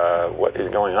 Oscar, what is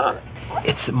going on?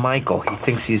 It's Michael. He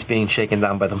thinks he's being shaken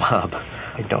down by the mob.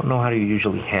 I don't know how to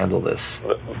usually handle this.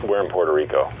 We're in Puerto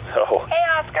Rico, so... Hey,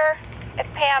 Oscar. It's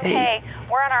Pam. Hey,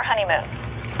 we're on our honeymoon.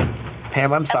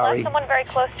 Pam, I'm sorry. Unless someone very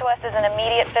close to us is in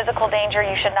immediate physical danger,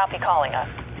 you should not be calling us.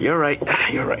 You're right.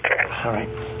 All right.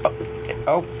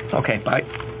 Oh, okay, bye.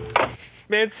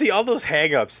 Man, see, all those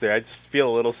hang-ups there, I just feel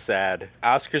a little sad.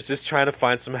 Oscar's just trying to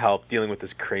find some help dealing with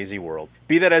this crazy world.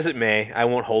 Be that as it may, I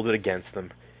won't hold it against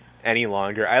them any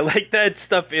longer. I like that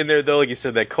stuff in there, though, like you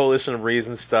said, that Coalition of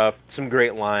Reason stuff, some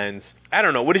great lines. I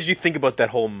don't know, what did you think about that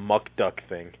whole muck duck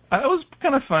thing? It was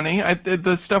kind of funny.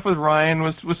 The stuff with Ryan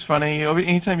was funny.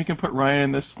 Anytime you can put Ryan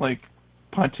in this, like,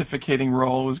 pontificating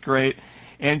role was great.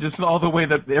 And just all the way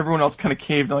that everyone else kind of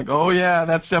caved, like, oh, yeah,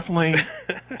 that's definitely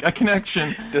a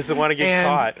connection. Doesn't want to get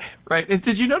caught. Right. And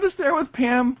did you notice there with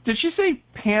Pam, did she say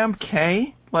Pam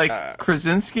K? Like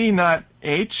Krasinski, not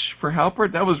H for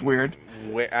Halpert? That was weird.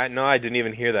 No, I didn't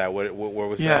even hear that. What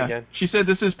was that again? She said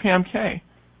this is Pam K.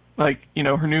 Like, you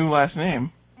know, her new last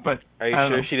name. But are you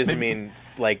sure she doesn't mean,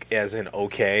 like, as in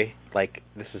okay? Like,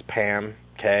 this is Pam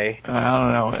K? I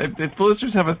don't know. If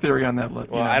listeners have a theory on that,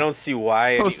 well, I don't see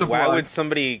why. Why would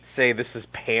somebody say this is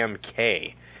Pam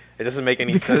K? It doesn't make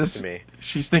any sense to me.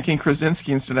 She's thinking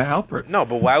Krasinski instead of Halpert. No,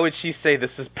 but why would she say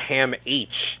this is Pam H?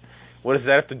 What does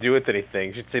that have to do with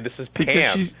anything? She'd say this is Pam.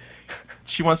 Because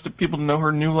she wants people to know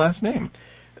her new last name.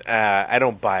 I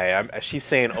don't buy it. She's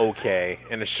saying okay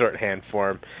in a shorthand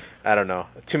form. I don't know.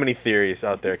 Too many theories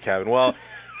out there, Kevin. Well,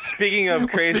 speaking of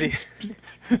crazy...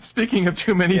 Speaking of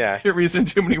too many theories and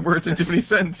too many words and too many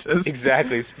sentences.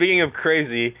 Exactly. Speaking of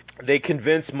crazy, they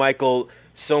convince Michael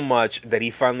so much that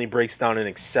he finally breaks down and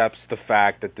accepts the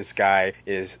fact that this guy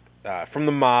is from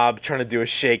the mob trying to do a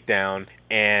shakedown.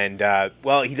 And,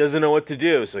 well, he doesn't know what to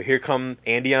do. So here come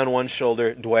Andy on one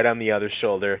shoulder, Dwight on the other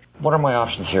shoulder. What are my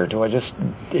options here? Do I just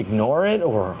ignore it,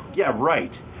 or...? Yeah,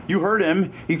 right. You heard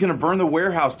him. He's going to burn the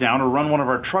warehouse down or run one of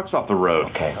our trucks off the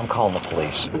road. Okay, I'm calling the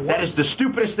police. That is the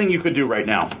stupidest thing you could do right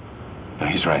now. No,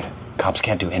 he's right. Cops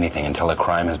can't do anything until a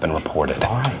crime has been reported.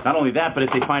 All right. Not only that, but if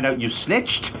they find out you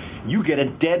snitched, you get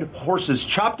a dead horse's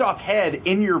chopped off head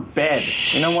in your bed.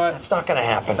 You know what? It's not going to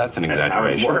happen. That's an exaggeration. That's how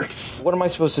it works. What am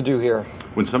I supposed to do here?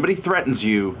 When somebody threatens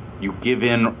you, you give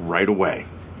in right away.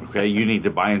 Okay? You need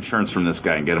to buy insurance from this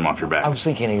guy and get him off your back. I was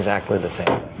thinking exactly the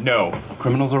same. No.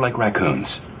 Criminals are like raccoons.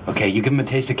 Okay, you give them a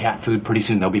taste of cat food, pretty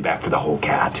soon they'll be back for the whole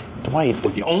cat. Dwight,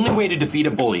 the only way to defeat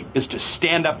a bully is to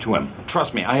stand up to him.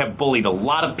 Trust me, I have bullied a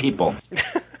lot of people.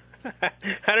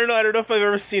 I don't know if I've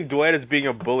ever seen Dwight as being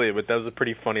a bully, but that was a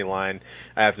pretty funny line,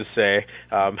 I have to say.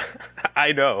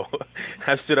 I know.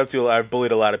 I've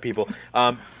bullied a lot of people.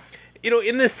 You know,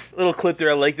 in this little clip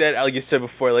there, I like that, like you said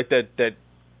before, I like that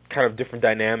kind of different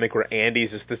dynamic where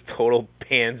Andy's just this total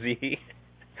pansy.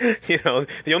 You know,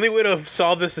 the only way to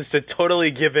solve this is to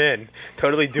totally give in,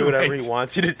 totally do whatever he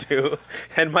wants you to do.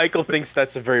 And Michael thinks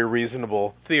that's a very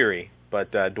reasonable theory,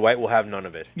 but Dwight will have none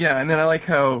of it. Yeah, and then I like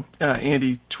how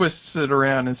Andy twists it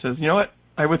around and says, you know what,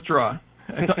 I withdraw.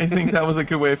 I think that was a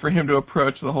good way for him to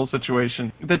approach the whole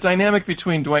situation. The dynamic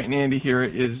between Dwight and Andy here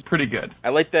is pretty good. I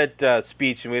like that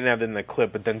speech, and we didn't have it in the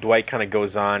clip, but then Dwight kind of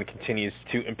goes on, continues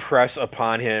to impress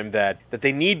upon him that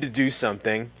they need to do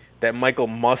something, that Michael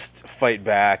must fight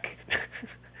back.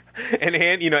 And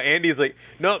Andy's like,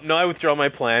 no, I withdraw my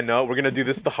plan. No, we're going to do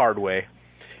this the hard way.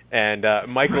 And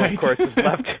Michael, of course, is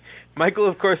left. Michael,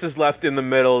 of course, is left in the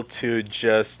middle to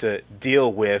just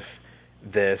deal with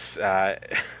this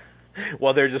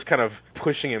while they're just kind of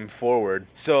pushing him forward.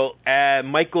 So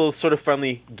Michael sort of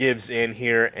finally gives in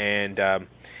here, and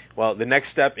the next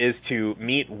step is to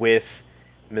meet with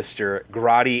Mr.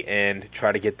 Grotti and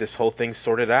try to get this whole thing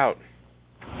sorted out.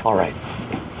 All right.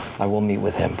 I will meet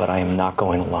with him, but I am not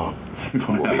going alone.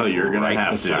 Well, you're going to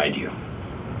have beside you.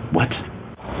 What?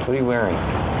 What are you wearing?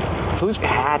 Whose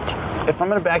hat? If I'm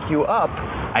going to back you up,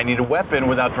 I need a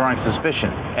weapon without drawing suspicion,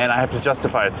 and I have to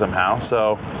justify it somehow,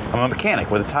 so I'm a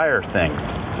mechanic with a tire thing.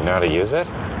 You know how to use it?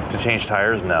 To change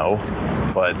tires, no,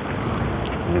 but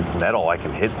it's metal. I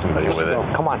can hit somebody with it.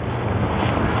 Come on.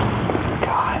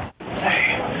 God. Hey,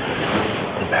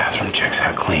 the bathroom checks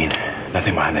out clean.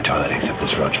 Nothing behind the toilet except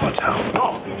this roach motel.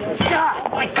 Oh,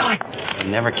 God! My God! You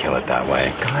never kill it that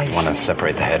way. Guys. You want to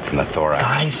separate the head from the thorax.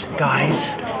 Guys.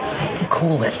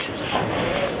 Cool it.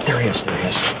 There he is.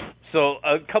 So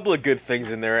a couple of good things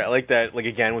in there. I like that, like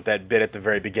again with that bit at the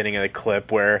very beginning of the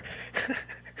clip where,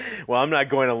 well, I'm not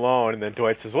going alone, and then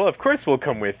Dwight says, well, of course we'll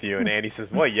come with you, and Andy says,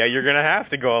 well, yeah, you're going to have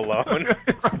to go alone.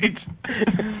 Right.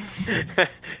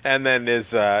 And then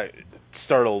there's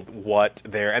startled what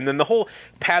there. And then the whole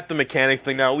Pat the Mechanic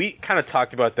thing. Now, we kind of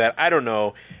talked about that. I don't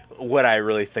know what I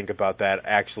really think about that,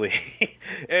 actually.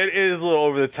 It is a little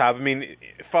over the top. I mean,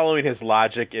 following his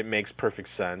logic, it makes perfect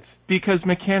sense. Because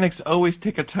mechanics always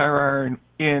take a tire iron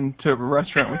into a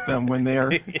restaurant with them when they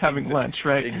are having lunch,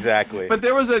 right? Exactly. But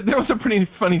there was a pretty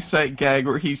funny sight gag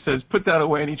where he says, "Put that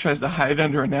away," and he tries to hide it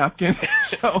under a napkin.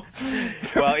 So,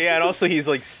 well, yeah, and also he's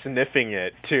like sniffing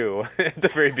it too at the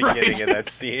very beginning of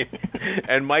that scene.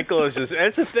 And Michael is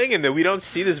just—that's the thing, in that we don't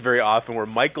see this very often, where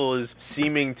Michael is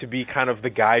seeming to be kind of the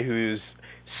guy who's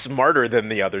smarter than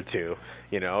the other two.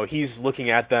 You know, he's looking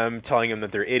at them, telling them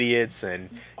that they're idiots and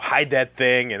hide that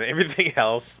thing and everything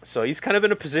else. So he's kind of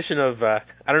in a position of, I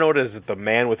don't know what it is, the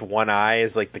man with one eye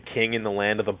is like the king in the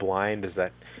land of the blind. Is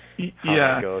that how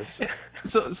that goes?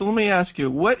 So let me ask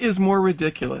you, what is more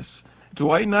ridiculous?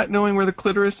 Dwight not knowing where the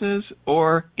clitoris is,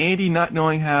 or Andy not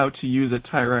knowing how to use a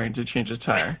tire iron to change a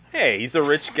tire? Hey, he's a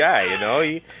rich guy, you know.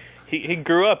 He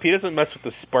grew up. He doesn't mess with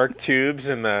the spark tubes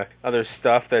and the other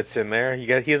stuff that's in there.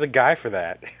 He has a guy for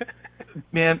that.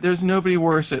 Man, there's nobody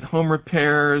worse at home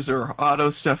repairs or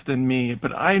auto stuff than me,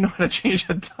 but I know how to change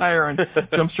a tire and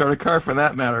jumpstart a car for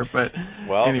that matter. But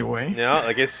anyway. You know,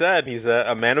 like I said, he's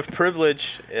a man of privilege.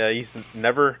 He's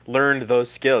never learned those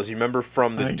skills. You remember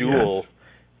from the duel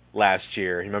last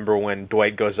year, you remember when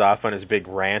Dwight goes off on his big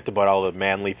rant about all the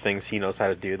manly things he knows how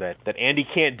to do that Andy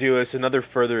can't do. It's another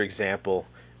further example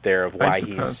there of why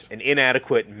he's an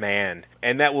inadequate man.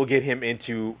 And that will get him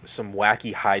into some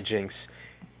wacky hijinks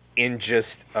in just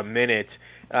a minute.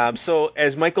 So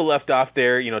as Michael left off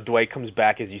there, you know, Dwight comes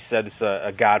back, as you said. It's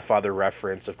a Godfather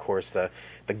reference, of course, the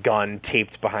gun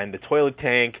taped behind the toilet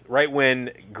tank, right when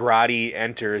Grotti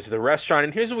enters the restaurant.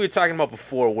 And here's what we were talking about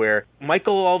before, where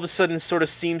Michael all of a sudden sort of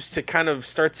seems to kind of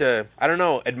start to, I don't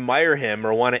know, admire him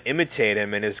or want to imitate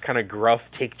him in his kind of gruff,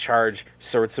 take charge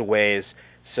sorts of ways.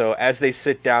 So as they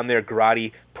sit down there,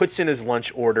 Grotti puts in his lunch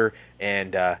order,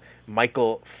 and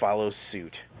Michael follows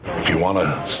suit. If you want to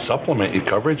supplement your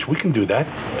coverage, we can do that.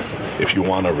 If you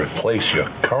want to replace your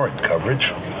current coverage,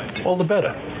 all the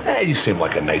better. Hey, you seem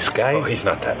like a nice guy. Oh, he's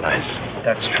not that nice.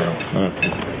 That's true.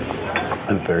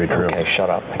 That's very true. Okay,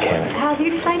 shut up. I can't. How do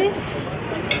you explain it?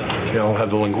 I'll have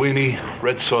the linguine,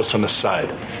 red sauce on the side.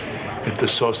 If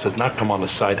the sauce does not come on the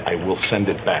side, I will send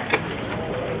it back.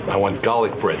 I want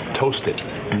garlic bread, toasted,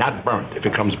 not burnt. If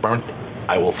it comes burnt,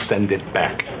 I will send it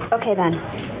back. Okay, then.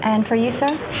 And for you,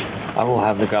 sir? I will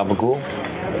have the gabagool.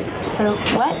 So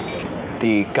what?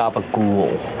 The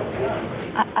gabagool.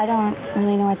 I don't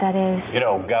really know what that is. You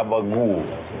know, gabagool.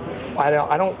 I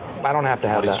don't have to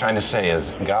have that. What he's trying to say is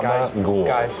gabagool.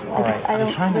 Guys, all right. I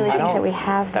don't really think that we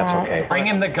have that. That's okay. Bring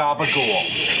him the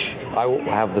gabagool. I will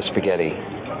have the spaghetti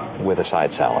with a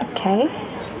side salad. Okay.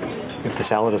 If the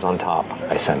salad is on top,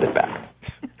 I send it back.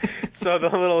 So the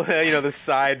little, the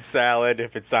side salad,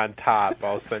 if it's on top,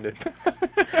 I'll send it.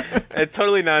 It's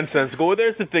totally nonsensical. Well,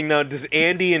 there's the thing now. Do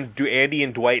Andy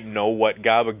and Dwight know what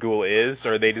gabagool is,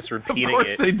 or are they just repeating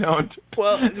it? Of course they don't.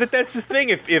 Well, but that's the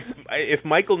thing. If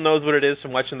Michael knows what it is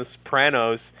from watching The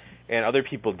Sopranos, and other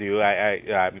people do,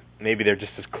 maybe they're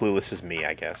just as clueless as me,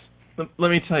 I guess. Let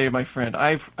me tell you, my friend,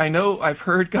 I know I've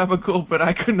heard gabagool, but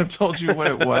I couldn't have told you what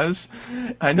it was.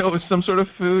 I know it was some sort of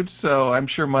food, so I'm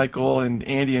sure Michael and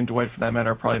Andy and Dwight, for that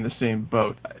matter, are probably in the same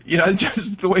boat.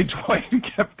 Just the way Dwight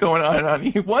kept going on and on.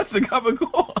 He wants the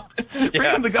gabagool.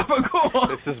 Bring him the gabagool.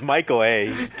 This is Michael,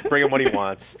 bring him what he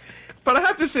wants. But I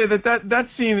have to say that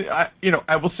scene,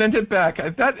 I will send it back.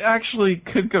 That actually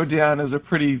could go down as a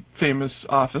pretty famous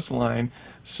Office line.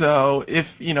 So if,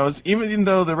 even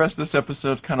though the rest of this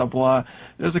episode's kind of blah,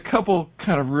 there's a couple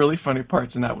kind of really funny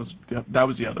parts, and that was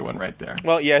the other one right there.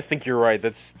 Well, yeah, I think you're right.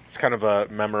 That's kind of a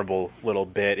memorable little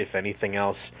bit. If anything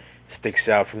else sticks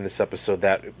out from this episode,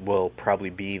 that will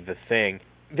probably be the thing.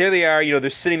 There they are,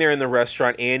 they're sitting there in the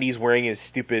restaurant. Andy's wearing his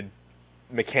stupid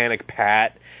mechanic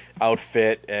Pat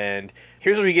outfit, and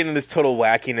here's where we get into this total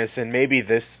wackiness, and maybe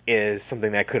this is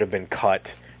something that could have been cut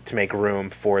to make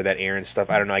room for that Aaron stuff.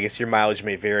 I don't know. I guess your mileage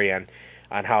may vary on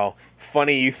how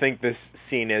funny you think this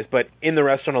scene is. But in the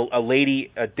restaurant,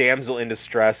 a damsel in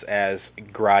distress, as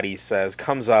Grotti says,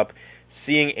 comes up,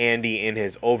 seeing Andy in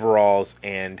his overalls,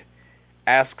 and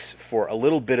asks for a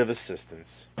little bit of assistance.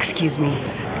 Excuse me.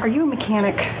 Are you a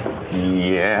mechanic?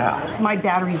 Yeah. My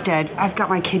battery's dead. I've got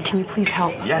my kid. Can you please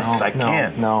help? Yes, I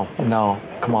can. No.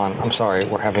 Come on. I'm sorry.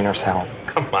 We're having our help.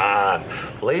 Come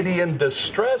on. Lady in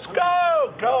distress,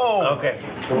 go. Okay.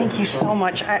 Thank you so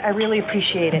much. I really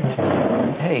appreciate it.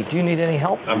 Hey, do you need any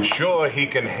help? I'm sure he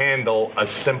can handle a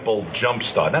simple jump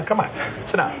start. Now, come on.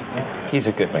 Sit down. He's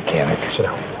a good mechanic. Sit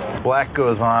down. Black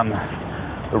goes on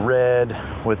the red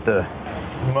with the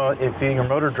it being a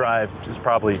motor drive is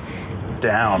probably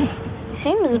down. He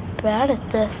seems bad at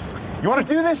this. You want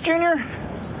to do this, Junior?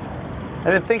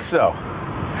 I didn't think so.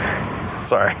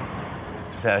 Sorry.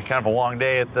 Just had kind of a long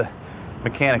day at the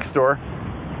mechanic store.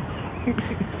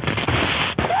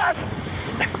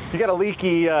 You got a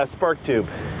leaky spark tube.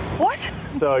 What?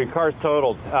 So your car's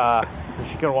totaled.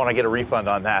 You're going to want to get a refund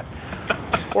on that.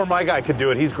 Or my guy could do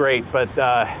it. He's great, but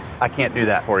I can't do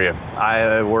that for you.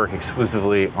 I work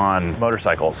exclusively on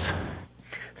motorcycles.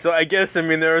 So I guess,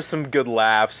 there are some good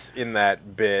laughs in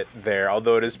that bit there,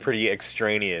 although it is pretty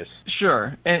extraneous.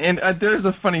 Sure. And there's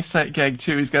a funny sight gag,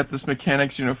 too. He's got this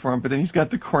mechanic's uniform, but then he's got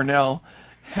the Cornell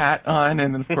hat on,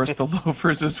 and then, of course, the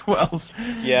loafers as well.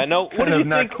 Yeah, no, what did you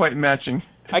not think? Quite matching.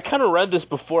 I kind of read this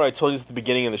before. I told you at the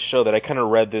beginning of the show that I kind of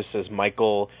read this as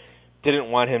Michael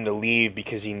didn't want him to leave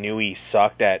because he knew he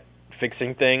sucked at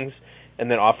fixing things,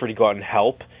 and then offered to go out and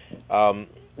help,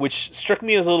 which struck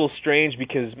me as a little strange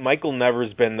because Michael never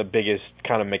has been the biggest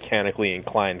kind of mechanically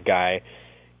inclined guy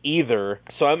either.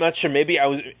 So I'm not sure. Maybe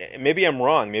I'm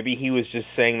wrong. Maybe he was just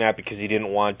saying that because he didn't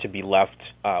want to be left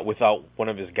without one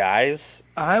of his guys.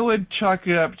 I would chalk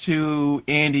it up to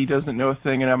Andy doesn't know a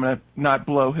thing, and I'm going to not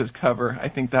blow his cover. I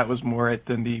think that was more it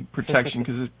than the protection,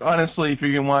 because honestly, if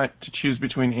you want to choose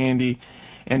between Andy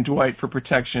and Dwight for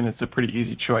protection, it's a pretty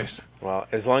easy choice. Well,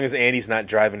 as long as Andy's not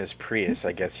driving his Prius,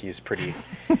 I guess he is pretty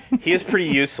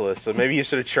useless, so maybe you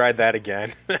should have tried that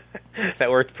again. That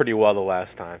worked pretty well the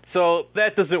last time. So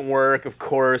that doesn't work, of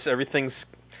course. Everything's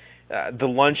the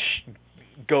lunch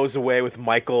goes away with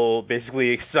Michael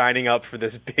basically signing up for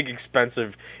this big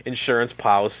expensive insurance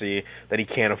policy that he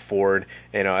can't afford,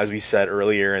 as we said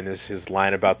earlier in his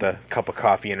line about the cup of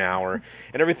coffee an hour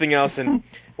and everything else. And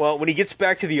well, when he gets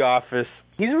back to the office,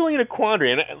 he's really in a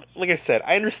quandary. And like I said,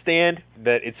 I understand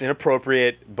that it's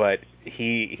inappropriate, but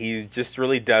he's just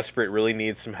really desperate, really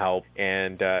needs some help,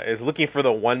 and is looking for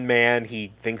the one man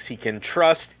he thinks he can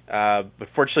trust. But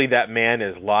fortunately, that man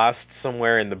is lost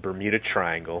somewhere in the Bermuda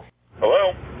Triangle.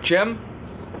 Hello? Jim?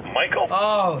 Michael?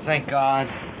 Oh, thank God.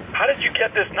 How did you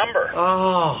get this number?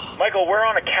 Oh. Michael, we're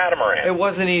on a catamaran. It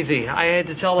wasn't easy. I had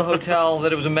to tell the hotel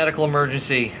that it was a medical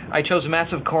emergency. I chose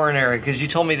massive coronary because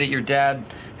you told me that your dad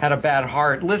had a bad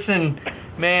heart. Listen,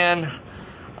 man,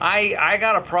 I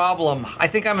got a problem. I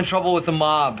think I'm in trouble with the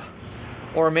mob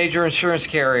or a major insurance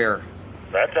carrier.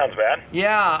 That sounds bad.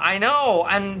 Yeah, I know,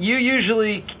 and you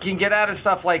usually can get out of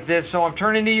stuff like this, so I'm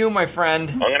turning to you, my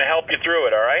friend. I'm going to help you through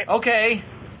it, all right? Okay.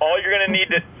 All you're going to need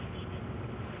to...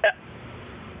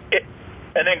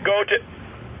 and then go to...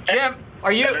 Jim,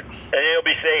 are you... And you'll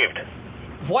be saved.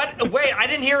 What? Wait, I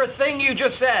didn't hear a thing you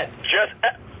just said.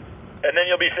 And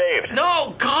then you'll be saved.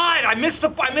 No, God, I missed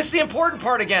the important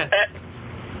part again.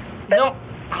 No.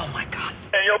 Oh, my God.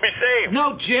 And you'll be saved.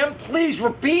 No, Jim, please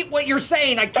repeat what you're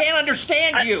saying. I can't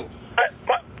understand you.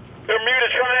 Bermuda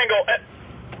Triangle.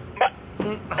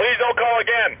 Please don't call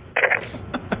again.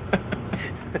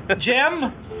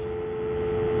 Jim?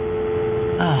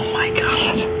 Oh, my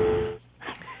God.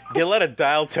 Get a lot of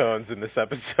dial tones in this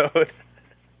episode.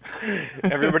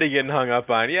 Everybody getting hung up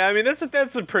on. Yeah,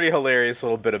 that's a pretty hilarious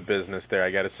little bit of business there,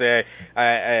 I got to say.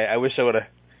 I wish I would have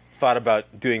thought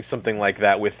about doing something like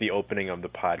that with the opening of the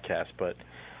podcast, but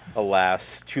alas,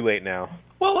 too late now.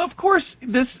 Well, of course,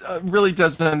 this really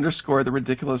does underscore the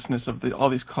ridiculousness of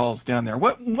all these calls down there.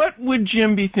 What would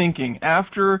Jim be thinking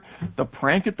after the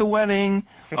prank at the wedding?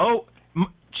 Oh,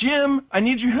 Jim, I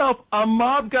need your help. A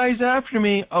mob guy's after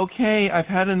me. Okay, I've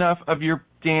had enough of your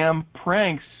damn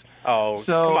pranks. Oh,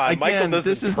 so, come on, again,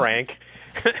 Michael doesn't prank.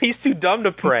 He's too dumb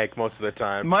to prank most of the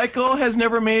time. Michael has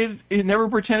never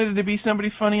pretended to be somebody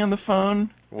funny on the phone,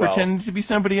 pretended to be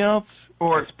somebody else,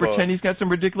 or pretend he's got some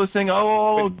ridiculous thing.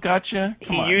 Oh, gotcha.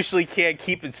 Come on. Usually can't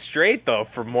keep it straight, though,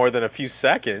 for more than a few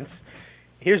seconds.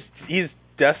 He's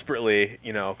desperately,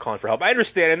 calling for help. I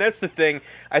understand, and that's the thing.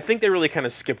 I think they really kind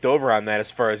of skipped over on that as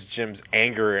far as Jim's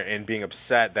anger and being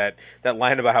upset. That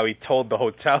line about how he told the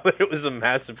hotel that it was a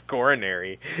massive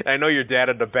coronary. I know your dad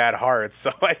had a bad heart, so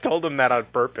I told him that on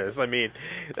purpose. I mean,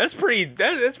 that's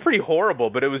pretty horrible,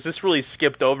 but it was just really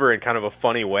skipped over in kind of a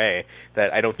funny way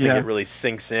that I don't think it really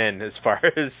sinks in as far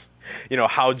as,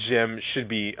 how Jim should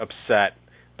be upset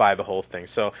by the whole thing.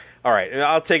 So, all right,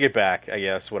 I'll take it back, I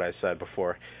guess, what I said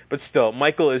before. But still,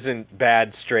 Michael is in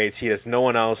bad straits. He has no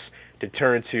one else to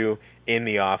turn to in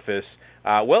the office.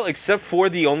 Well, except for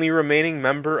the only remaining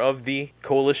member of the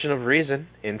Coalition of Reason,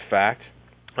 in fact.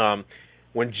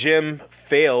 When Jim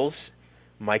fails,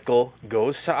 Michael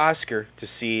goes to Oscar to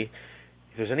see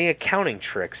if there's any accounting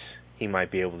tricks he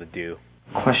might be able to do.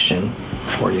 Question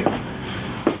for you.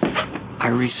 I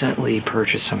recently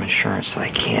purchased some insurance that I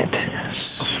can't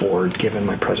afford given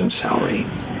my present salary.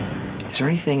 Is there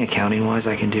anything accounting-wise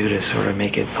I can do to sort of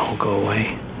make it all go away?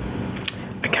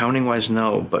 Accounting-wise,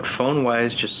 no, but phone-wise,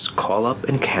 just call up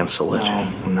and cancel it.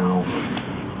 No.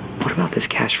 What about this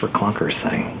cash for clunkers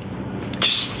thing?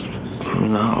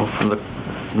 No.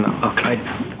 Okay.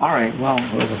 All right, well,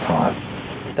 it was a thought.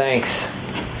 Thanks.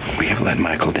 We have let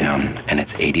Michael down, and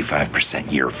it's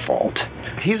 85% your fault.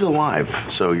 He's alive,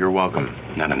 so you're welcome.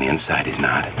 Not on the inside, he's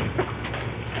not.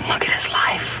 Look at his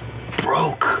life.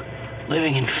 Broke.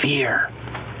 Living in fear.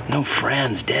 No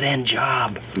friends. Dead-end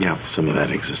job. Yeah, some of that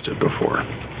existed before.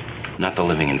 Not the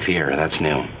living in fear. That's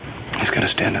new. He's got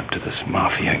to stand up to this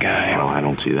Mafia guy. Well, I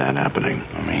don't see that happening.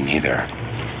 Me neither.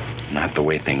 Not the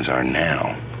way things are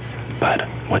now. But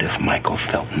what if Michael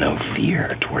felt no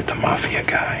fear toward the Mafia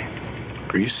guy?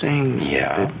 Are you saying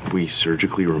that we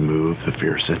surgically remove the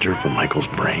fear center from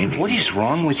Michael's brain? What is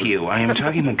wrong with you? I am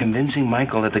talking about convincing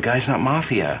Michael that the guy's not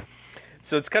Mafia.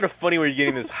 So it's kind of funny where you're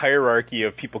getting this hierarchy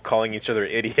of people calling each other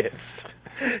idiots.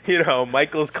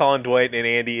 Michael's calling Dwight and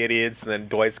Andy idiots, and then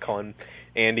Dwight's calling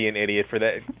Andy an idiot for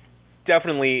that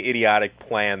definitely idiotic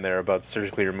plan there about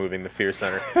surgically removing the fear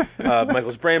center of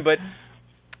Michael's brain. But,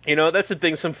 that's the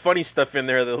thing, some funny stuff in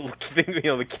there,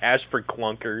 the cash for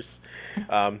clunkers.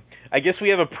 I guess we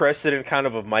have a precedent kind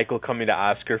of Michael coming to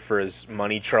Oscar for his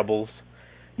money troubles.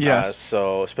 Yeah.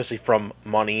 So especially from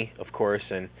money, of course,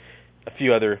 and a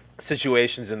few other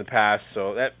situations in the past.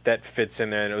 So that fits in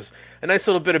there, and it was a nice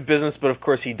little bit of business. But of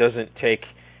course, he doesn't take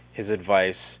his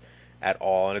advice at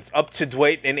all, and it's up to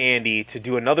Dwight and Andy to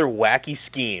do another wacky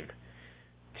scheme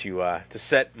to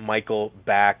set Michael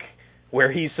back where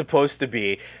he's supposed to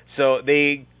be. So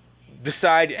they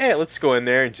decide, hey, let's go in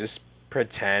there and just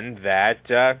pretend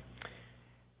that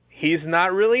he's not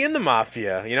really in the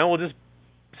Mafia. We'll just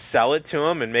sell it to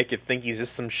him and make it think he's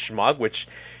just some schmuck, which,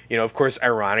 of course,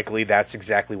 ironically, that's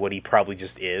exactly what he probably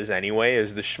just is anyway,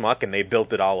 is the schmuck, and they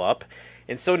built it all up.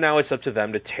 And so now it's up to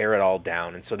them to tear it all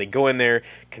down. And so they go in there,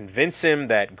 convince him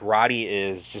that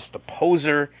Grotti is just a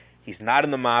poser, he's not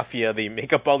in the Mafia. They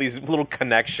make up all these little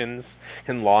connections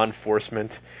in law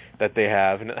enforcement that they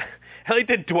have. And I like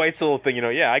that Dwight's little thing,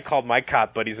 I called my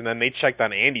cop buddies, and then they checked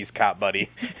on Andy's cop buddy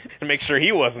to make sure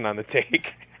he wasn't on the take.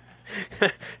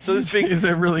 So this big, he's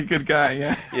a really good guy,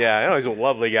 yeah. Yeah, I know he's a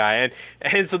lovely guy,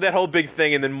 and so that whole big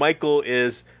thing, and then Michael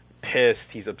is pissed.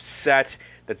 He's upset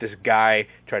that this guy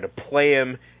tried to play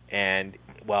him, and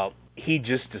he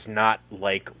just does not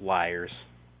like liars.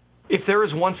 If there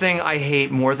is one thing I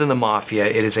hate more than the Mafia,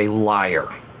 it is a liar.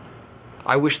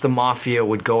 I wish the Mafia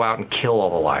would go out and kill all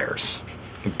the liars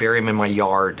and bury them in my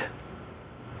yard.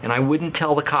 And I wouldn't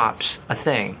tell the cops a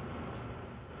thing.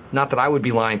 Not that I would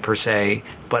be lying per se,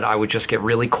 but I would just get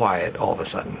really quiet all of a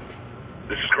sudden.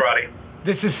 This is Grotti.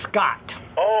 This is Scott.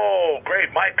 Oh, great,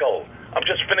 Michael. I'm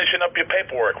just finishing up your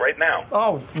paperwork right now.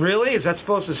 Oh, really? Is that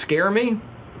supposed to scare me?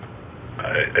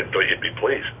 I thought you'd be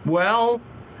pleased. Well,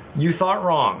 you thought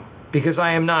wrong, because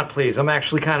I am not pleased. I'm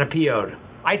actually kind of PO'd.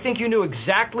 I think you knew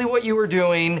exactly what you were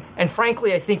doing, and frankly,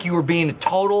 I think you were being a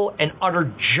total and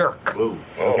utter jerk. Ooh.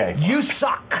 Okay. You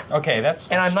suck. Okay,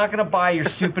 And I'm not going to buy your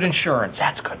stupid insurance.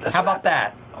 That's good. How about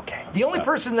that? Okay. The only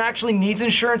person that actually needs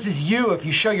insurance is you if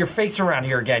you show your face around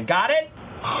here again. Got it?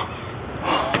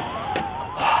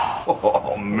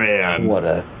 Oh, man. What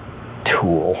a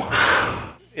tool.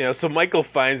 So Michael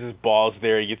finds his balls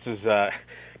there. He gets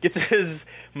his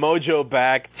mojo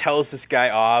back, tells this guy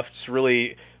off, just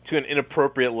really to an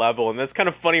inappropriate level, and that's kind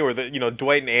of funny where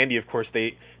Dwight and Andy, of course,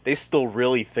 they still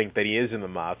really think that he is in the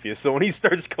Mafia. So when he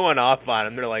starts going off on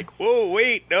him, they're like, "Whoa,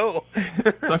 wait, no,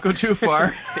 don't go too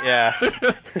far." Yeah.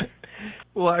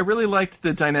 Well, I really liked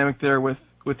the dynamic there with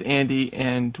Andy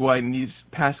and Dwight in these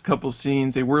past couple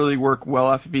scenes. They really work well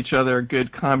off of each other. A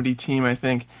good comedy team, I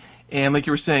think. And like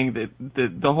you were saying,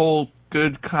 the whole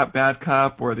good cop, bad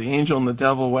cop, or the angel and the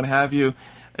devil, what have you.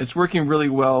 It's working really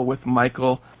well with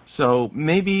Michael. So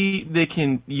maybe they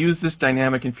can use this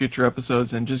dynamic in future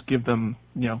episodes and just give them,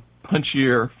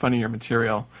 punchier, funnier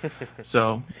material.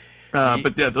 So,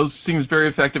 but yeah, those seems very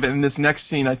effective. And this next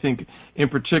scene, I think, in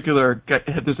particular,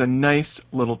 there's a nice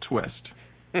little twist.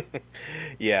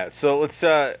 Yeah. So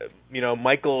let's,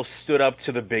 Michael stood up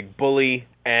to the big bully,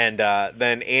 and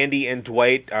then Andy and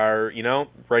Dwight are,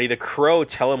 ready to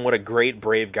tell him what a great,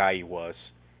 brave guy he was.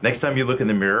 Next time you look in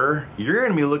the mirror, you're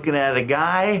going to be looking at a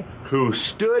guy who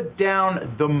stood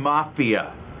down the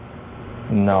Mafia.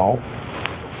 No.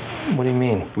 What do you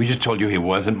mean? We just told you he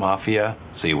wasn't Mafia,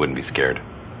 so you wouldn't be scared.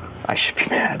 I should be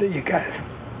mad at you guys,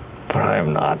 but I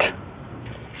am not.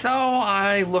 So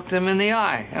I looked him in the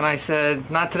eye, and I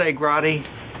said, not today, Grotti.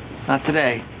 Not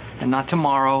today, and not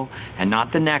tomorrow, and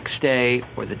not the next day,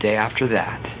 or the day after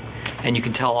that. And you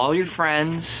can tell all your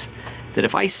friends that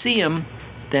if I see him,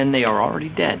 then they are already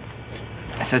dead.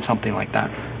 I said something like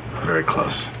that. Very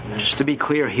close. Just to be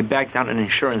clear, he backed down an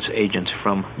insurance agent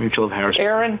from Mutual of Harrisburg.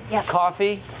 Aaron, yes.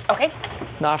 Coffee. Okay.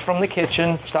 Not from the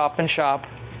kitchen, Stop and Shop.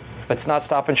 If it's not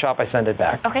Stop and Shop, I send it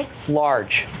back. Okay.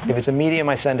 Large. If it's a medium,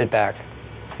 I send it back.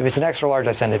 If it's an extra large,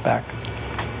 I send it back.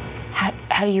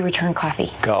 How do you return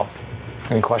coffee? Go.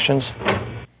 Any questions?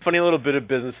 Funny little bit of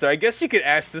business there. I guess you could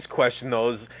ask this question,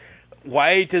 though,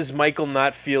 why does Michael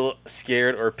not feel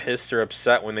scared or pissed or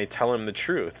upset when they tell him the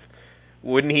truth?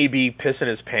 Wouldn't he be pissing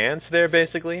his pants there,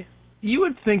 basically? You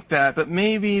would think that, but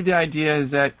maybe the idea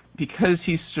is that because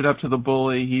he stood up to the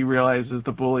bully, he realizes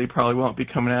the bully probably won't be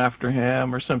coming after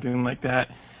him or something like that.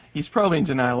 He's probably in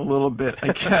denial a little bit, I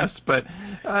guess, but,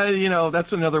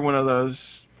 that's another one of those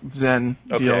Zen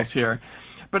deals here.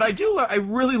 But I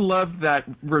really love that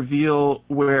reveal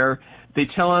where they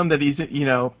tell him that he's, it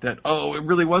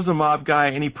really was a mob guy,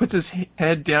 and he puts his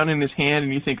head down in his hand,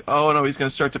 and you think, oh, no, he's going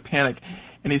to start to panic.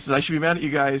 And he says, I should be mad at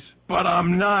you guys, but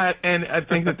I'm not. And I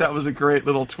think that was a great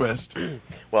little twist.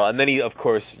 Well, and then he, of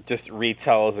course, just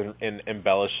retells and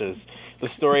embellishes the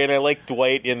story. And I like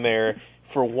Dwight in there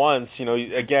for once.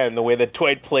 Again, the way that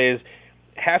Dwight plays,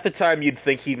 half the time you'd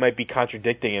think he might be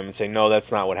contradicting him and saying, no,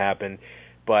 that's not what happened.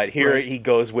 But here he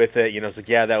goes with it. It's like,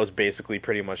 yeah, that was basically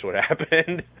pretty much what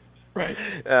happened. Right.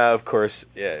 Of course,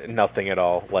 nothing at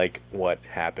all like what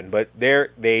happened. But there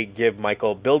they give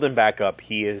Michael, build him back up.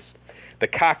 He is the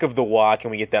cock of the walk,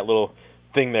 and we get that little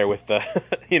thing there with the,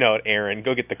 Aaron,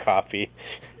 go get the coffee.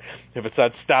 If it's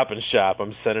not Stop and Shop,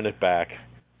 I'm sending it back.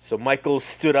 So Michael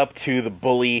stood up to the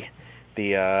bully,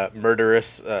 the murderous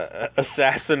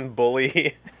assassin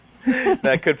bully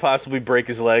that could possibly break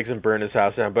his legs and burn his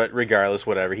house down. But regardless,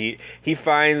 whatever. He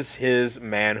finds his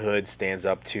manhood, stands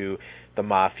up to the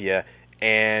Mafia,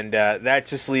 and that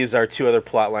just leaves our two other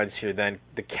plot lines here then.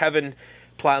 The Kevin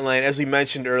plotline, as we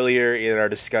mentioned earlier in our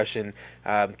discussion,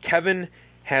 Kevin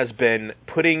has been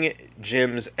putting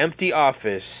Jim's empty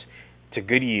office to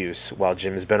good use while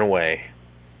Jim has been away.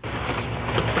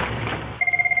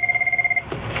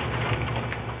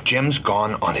 Jim's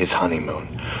gone on his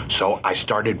honeymoon, so I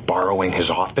started borrowing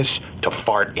his office to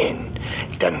fart in.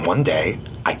 Then one day,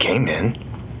 I came in,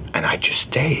 and I just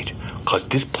stayed, because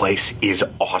this place is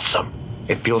awesome.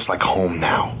 It feels like home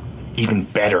now, even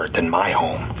better than my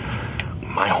home.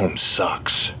 My home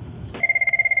sucks.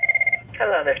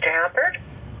 Hello, Mr. Halpert.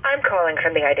 I'm calling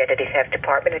from the Identity Theft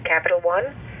Department at Capital One.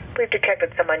 We've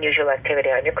detected some unusual activity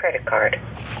on your credit card.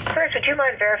 First, would you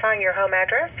mind verifying your home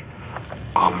address?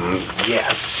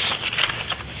 Yes.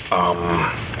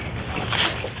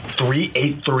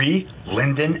 383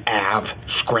 Linden Ave,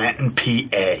 Scranton,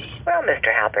 PA. Well,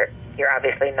 Mr. Halpert, you're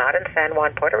obviously not in San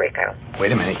Juan, Puerto Rico.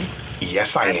 Wait a minute. Yes,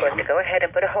 I am. I'm going to go ahead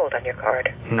and put a hold on your card.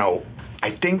 No.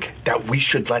 I think that we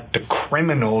should let the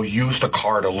criminal use the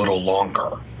card a little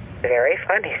longer. Very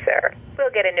funny, sir.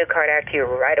 We'll get a new card out to you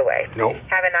right away. No.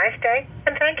 Have a nice day,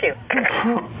 and thank you.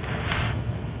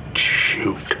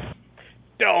 Shoot.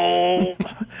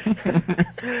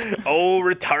 Oh,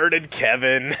 retarded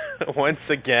Kevin, once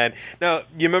again. Now,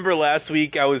 you remember last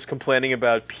week I was complaining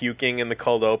about puking in the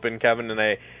cold open, Kevin, and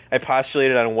I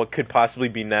postulated on what could possibly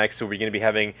be next. So we're going to be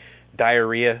having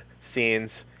diarrhea scenes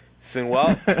soon.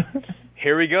 Well,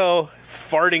 here we go,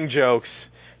 farting jokes.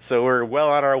 So we're well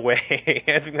on our way.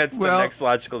 I think that's the next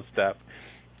logical step.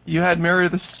 You had Mary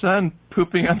the Sun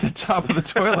pooping on the top of the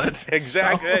toilet.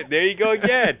 Exactly. So. There you go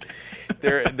again.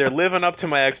 They're living up to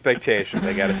my expectations.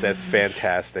 I gotta say, it's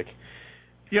fantastic.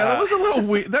 Yeah, that was a little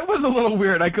weird. That was a little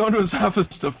weird. I go into his office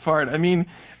to fart. I mean,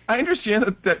 I understand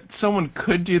that someone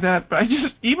could do that, but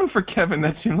even for Kevin,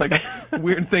 that seemed like a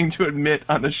weird thing to admit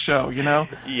on the show.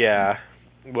 Yeah.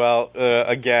 Well,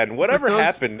 again, whatever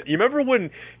happened? You remember when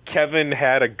Kevin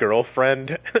had a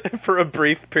girlfriend for a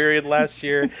brief period last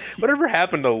year? Whatever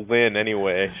happened to Lynn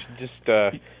anyway?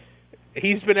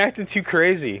 He's been acting too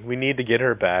crazy. We need to get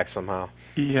her back somehow.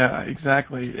 Yeah,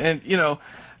 exactly. And,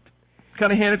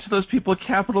 kind of hand it to those people at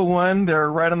Capital One. They're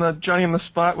right on the Johnny on the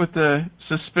spot with the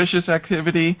suspicious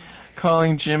activity,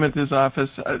 calling Jim at his office.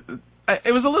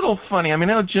 It was a little funny. I mean,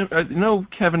 I know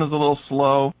Kevin is a little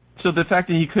slow, so the fact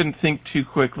that he couldn't think too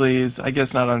quickly is, I guess,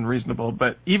 not unreasonable.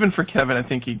 But even for Kevin, I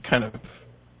think he kind of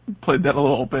played that a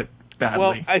little bit badly.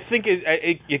 Well, I think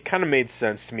it kind of made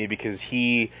sense to me because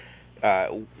he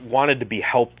wanted to be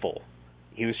helpful.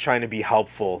 He was trying to be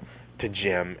helpful to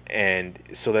Jim, and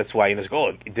so that's why he was like,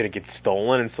 oh, did it get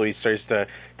stolen? And so he starts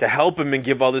to help him and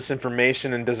give all this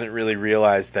information and doesn't really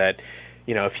realize that,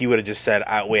 if he would have just said,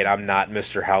 wait, I'm not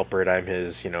Mr. Halpert, I'm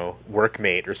his,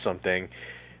 workmate or something,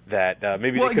 that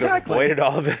maybe they could have avoided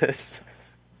all of this.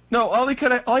 No, all he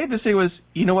had to say was,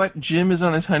 you know what, Jim is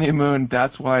on his honeymoon,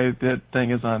 that's why that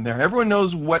thing is on there. Everyone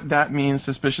knows what that means,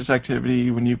 suspicious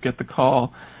activity, when you get the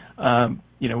call, when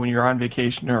you're on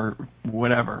vacation or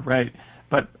whatever, right?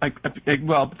 But, but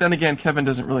then again, Kevin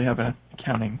doesn't really have an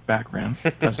accounting background,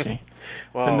 does he?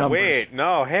 Well, wait,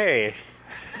 no, hey.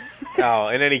 Oh,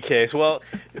 in any case, so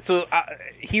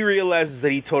he realizes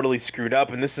that he totally screwed up,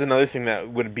 and this is another thing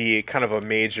that would be kind of a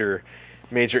major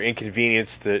inconvenience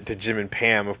to Jim and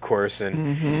Pam, of course,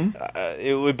 and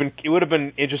it would have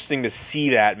been interesting to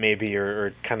see that maybe,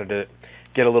 or kind of to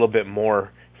get a little bit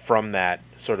more from that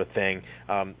sort of thing.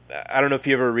 I don't know if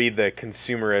you ever read the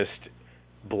Consumerist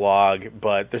blog,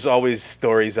 but there's always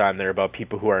stories on there about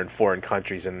people who are in foreign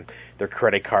countries and their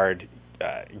credit card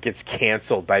gets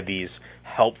canceled by these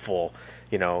helpful,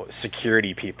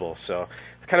 security people. So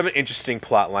it's kind of an interesting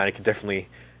plot line. I can definitely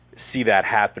see that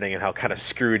happening and how kind of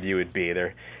screwed you would be.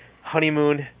 Their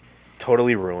honeymoon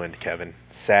totally ruined, Kevin.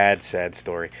 Sad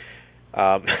story.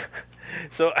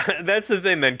 So that's the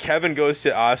thing. Then Kevin goes to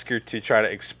Oscar to try to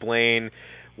explain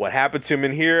what happened to him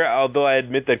in here, although I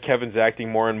admit that Kevin's acting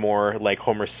more and more like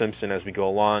Homer Simpson as we go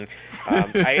along.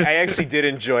 I actually did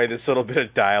enjoy this little bit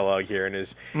of dialogue here in his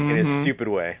stupid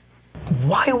way.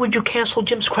 Why would you cancel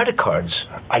Jim's credit cards?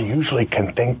 I usually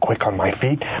can think quick on my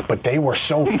feet, but they were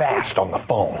so fast on the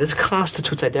phone. This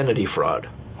constitutes identity fraud.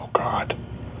 Oh, God.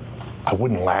 I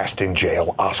wouldn't last in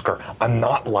jail, Oscar. I'm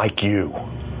not like you.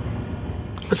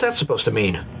 What's that supposed to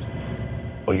mean?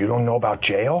 Oh, you don't know about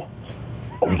jail?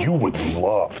 Oh, you would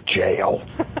love jail.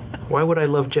 Why would I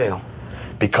love jail?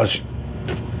 Because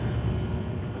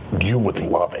you would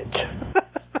love it.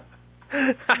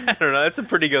 I don't know. That's a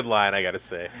pretty good line, I got to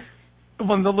say.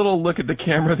 Well, the little look at the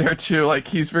camera there, too, like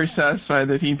he's very satisfied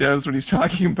that he knows what he's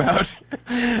talking about.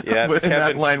 Yeah, and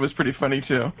that line was pretty funny,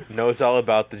 too. Knows all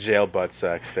about the jail butt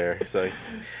sex there. So,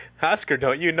 Oscar,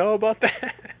 don't you know about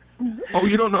that? Oh,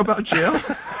 you don't know about jail?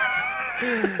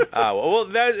 Well,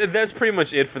 that's pretty much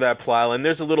it for that plot line.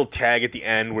 There's a little tag at the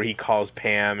end where he calls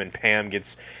Pam, and Pam gets,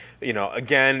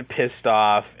 again, pissed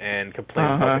off and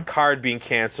complains about the card being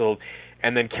canceled.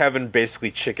 And then Kevin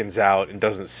basically chickens out and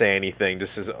doesn't say anything.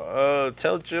 Just says, "Oh,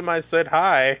 tell Jim I said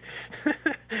hi."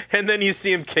 And then you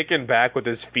see him kicking back with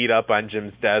his feet up on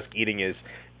Jim's desk, eating his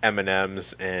M&Ms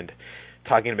and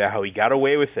talking about how he got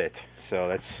away with it. So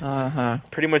that's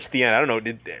pretty much the end. I don't know.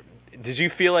 Did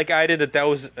you feel like I did that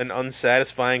was an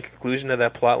unsatisfying conclusion to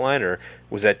that plot line, or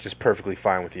was that just perfectly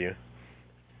fine with you?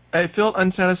 I felt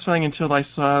unsatisfying until I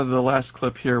saw the last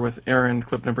clip here with Aaron,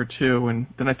 clip number 2, and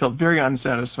then I felt very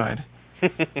unsatisfied.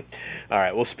 All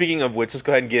right. Well, speaking of which, let's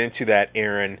go ahead and get into that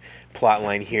Aaron plot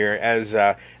line here.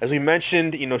 As we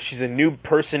mentioned, she's a new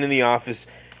person in the office.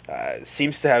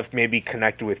 Seems to have maybe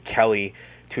connected with Kelly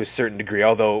to a certain degree,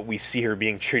 although we see her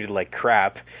being treated like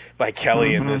crap by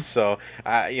Kelly in this. So,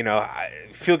 you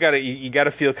got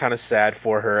to feel kind of sad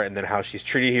for her, and then how she's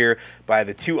treated here by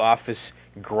the two office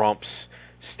grumps,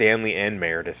 Stanley and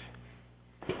Meredith.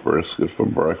 Brisket for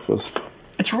breakfast.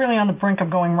 It's really on the brink of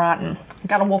going rotten.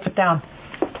 Gotta wolf it down.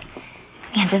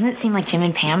 Man, doesn't it seem like Jim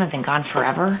and Pam have been gone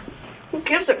forever? Who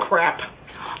gives a crap?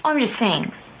 Oh, I'm just saying,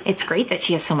 it's great that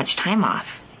she has so much time off.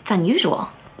 It's unusual.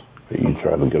 Are you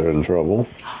trying to get her in trouble?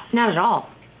 Not at all.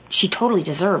 She totally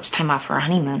deserves time off for her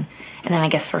honeymoon, and then I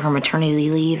guess for her maternity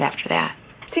leave after that.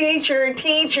 Teacher,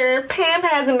 Pam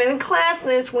hasn't been in class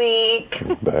this week.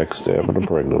 Backstabbing a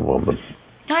pregnant woman.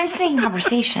 No, I'm saying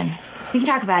conversation. We can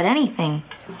talk about anything.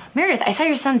 Meredith, I saw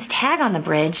your son's tag on the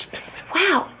bridge.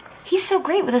 Wow, he's so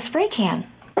great with a spray can.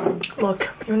 Look,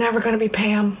 you're never going to be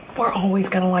Pam. We're always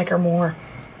going to like her more.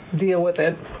 Deal with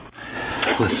it.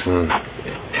 Listen,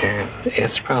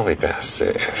 it's probably best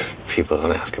if people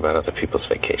don't ask about other people's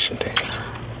vacation days.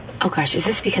 Oh, gosh, is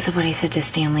this because of what I said to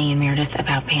Stanley and Meredith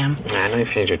about Pam? I know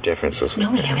you've changed your differences. No,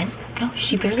 we haven't. No,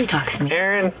 she barely talks to me.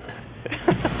 Aaron!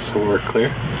 So we're clear?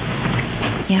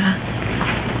 Yeah.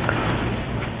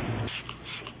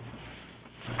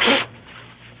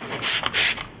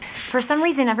 For some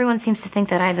reason, everyone seems to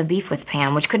think that I have a beef with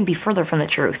Pam, which couldn't be further from the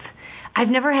truth. I've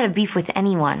never had a beef with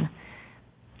anyone.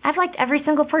 I've liked every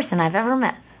single person I've ever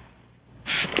met.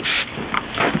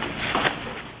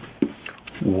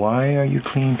 Why are you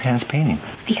cleaning Pam's painting?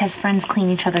 Because friends clean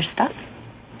each other's stuff.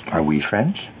 Are we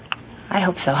friends? I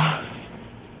hope so.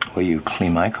 Will you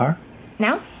clean my car?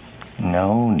 Now?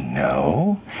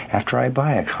 No. After I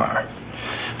buy a car.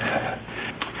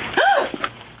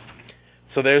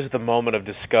 So there's the moment of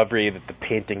discovery that the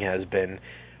painting has been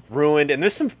ruined, and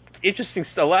there's some interesting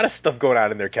a lot of stuff going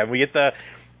on in there, Kevin. We get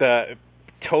the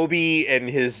Toby and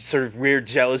his sort of weird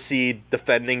jealousy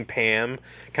defending Pam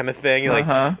kind of thing. You're like,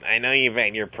 I know you've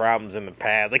had your problems in the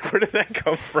past. Like, where did that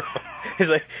come from? He's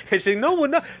like, no, we're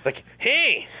not. It's like,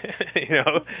 hey,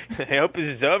 I hope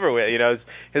this is over with.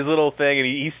 His little thing, and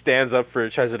he stands up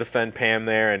tries to defend Pam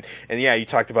there, and yeah, you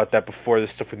talked about that before. The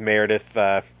stuff with Meredith.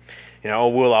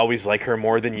 We'll always like her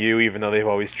more than you, even though they've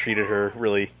always treated her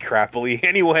really crappily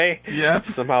anyway. Yeah.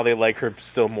 Somehow they like her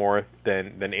still more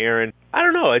than Aaron. I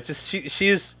don't know. It's just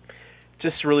she's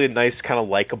just really a nice, kind of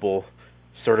likable,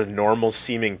 sort of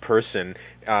normal-seeming person.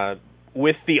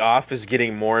 With The Office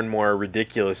getting more and more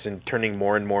ridiculous and turning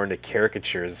more and more into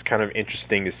caricatures, it's kind of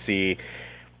interesting to see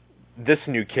this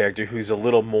new character who's a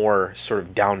little more sort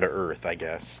of down to earth, I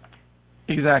guess.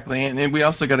 Exactly, and we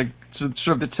also got sort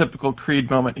of the typical Creed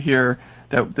moment here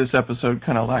that this episode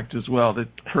kind of lacked as well. The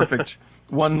perfect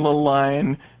one little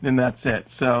line, and that's it.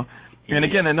 So, and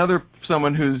again, another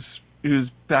someone who's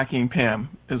backing Pam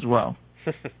as well.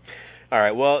 All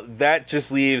right, well, that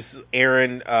just leaves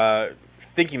Aaron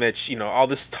thinking that all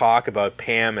this talk about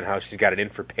Pam and how she's got it in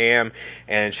for Pam,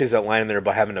 and she has that line in there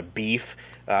about having a beef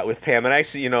with Pam. And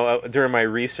actually, during my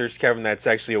research, Kevin, that's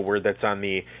actually a word that's on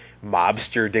the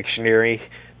mobster dictionary,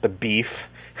 the beef,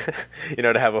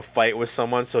 to have a fight with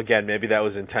someone. So again, maybe that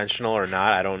was intentional or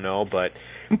not, I don't know, but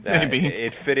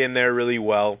it fit in there really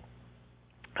well.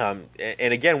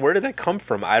 And again, where did that come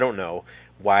from? I don't know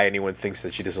why anyone thinks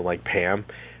that she doesn't like Pam,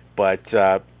 but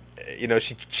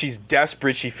she's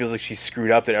desperate. She feels like she's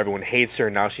screwed up, that everyone hates her,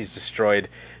 and now she's destroyed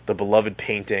the beloved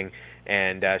painting,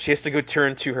 and she has to go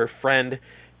turn to her friend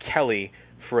Kelly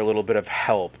for a little bit of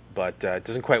help, but it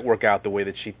doesn't quite work out the way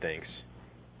that she thinks.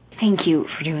 Thank you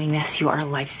for doing this. You are a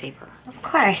lifesaver. Of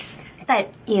course,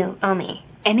 but you owe me.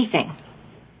 Anything.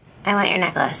 I want your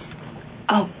necklace.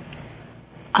 Oh,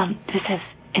 this has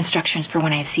instructions for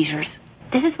when I have seizures.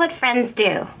 This is what friends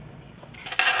do.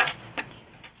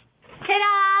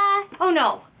 Ta-da! Oh,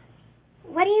 no.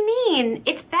 What do you mean?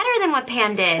 It's better than what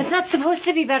Pam did. It's not supposed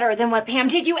to be better than what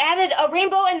Pam did. You added a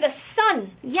rainbow and the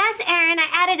sun. Yes, Aaron, I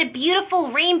added a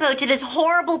beautiful rainbow to this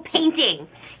horrible painting.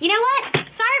 You know what?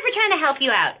 Sorry for trying to help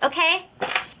you out, okay?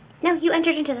 No, you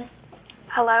entered into this.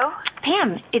 Hello?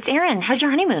 Pam, it's Aaron. How's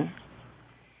your honeymoon?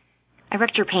 I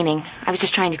wrecked your painting. I was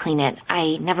just trying to clean it.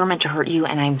 I never meant to hurt you,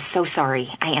 and I'm so sorry.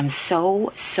 I am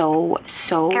so...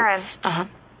 Aaron,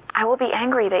 I will be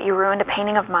angry that you ruined a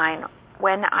painting of mine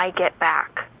when I get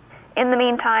back. In the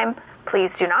meantime,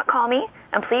 please do not call me,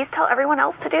 and please tell everyone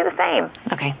else to do the same.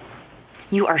 Okay.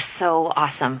 You are so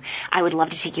awesome. I would love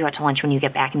to take you out to lunch when you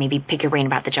get back and maybe pick your brain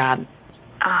about the job.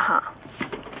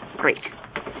 Great.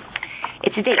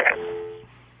 It's a date.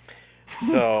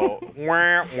 So,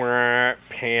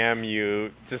 Pam,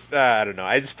 you just, I don't know.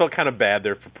 I just felt kind of bad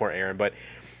there for poor Aaron, but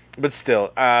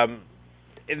still,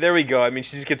 there we go. I mean,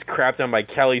 she just gets crapped on by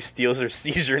Kelly, steals her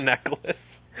seizure necklace,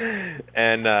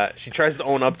 and she tries to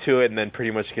own up to it, and then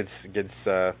pretty much gets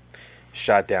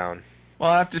shot down. Well,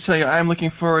 I have to tell you, I'm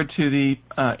looking forward to the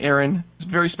Aaron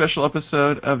very special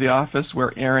episode of The Office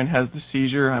where Aaron has the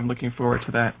seizure. I'm looking forward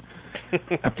to that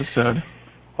episode.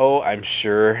 Oh, I'm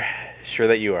sure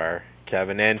that you are,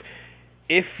 Kevin. And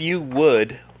if you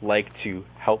would like to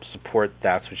help support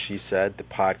That's What She Said, the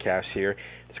podcast here,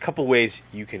 there's a couple ways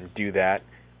you can do that.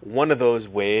 One of those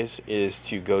ways is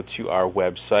to go to our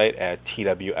website at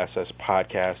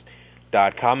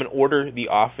twsspodcast.com and order The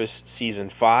Office Season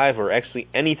 5, or actually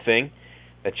anything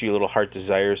that your little heart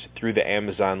desires through the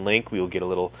Amazon link. We will get a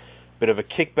little bit of a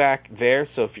kickback there.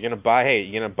 So if you're going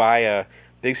to buy a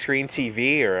big screen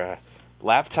TV or a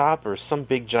laptop or some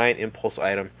big giant impulse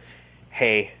item,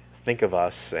 hey, think of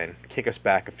us and kick us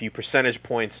back a few percentage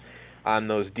points on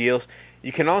those deals.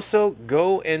 You can also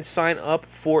go and sign up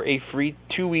for a free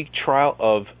 2-week trial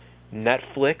of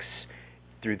Netflix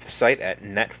through the site at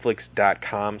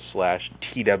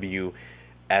netflix.com/TWSS.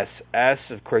 SS.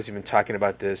 Of course, we've been talking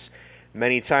about this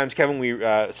many times. Kevin,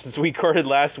 since we recorded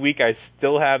last week, I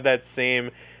still have that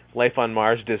same Life on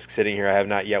Mars disc sitting here. I have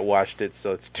not yet watched it,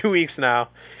 so it's 2 weeks now.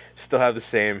 Still have the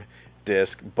same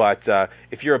disc. But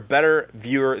if you're a better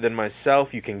viewer than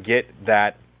myself, you can get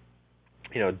that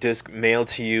disc mailed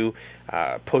to you,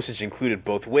 postage included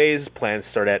both ways. Plans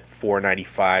start at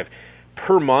 $4.95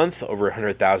 per month, over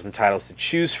 100,000 titles to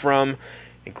choose from,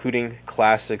 including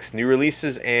classics, new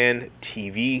releases, and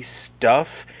TV stuff.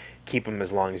 Keep them as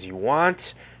long as you want.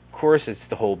 Of course, it's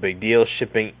the whole big deal,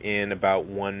 shipping in about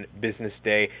 1 business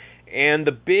day. And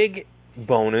the big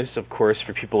bonus, of course,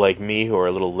 for people like me who are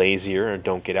a little lazier and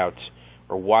don't get out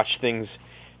or watch things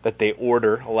that they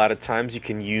order, a lot of times you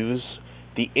can use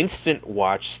the instant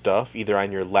watch stuff either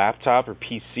on your laptop or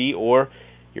PC or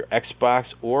your Xbox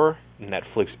or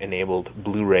Netflix-enabled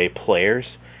Blu-ray players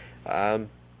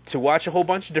to watch a whole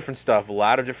bunch of different stuff, a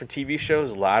lot of different TV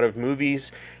shows, a lot of movies.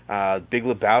 Big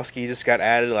Lebowski just got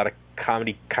added, a lot of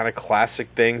comedy kind of classic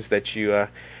things that you if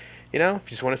you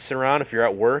just want to sit around if you're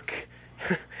at work.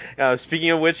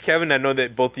 Speaking of which, Kevin, I know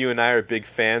that both you and I are big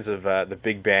fans of The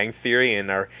Big Bang Theory,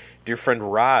 and our dear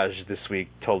friend Raj this week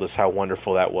told us how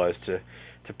wonderful that was to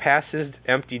pass his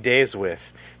empty days with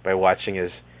by watching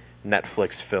his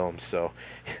Netflix films. So,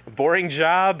 boring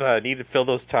job, need to fill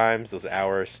those times, those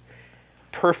hours.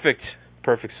 Perfect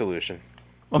solution.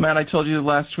 Well, Matt, I told you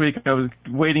last week I was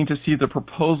waiting to see The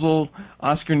Proposal,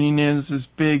 Oscar Nunez's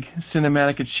big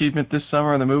cinematic achievement this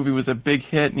summer. The movie was a big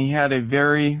hit, and he had a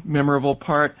very memorable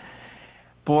part.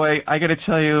 Boy, I got to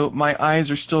tell you, my eyes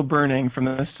are still burning from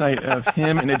the sight of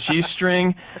him in a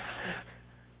G-string.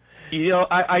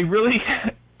 I really,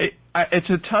 it's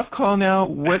a tough call now.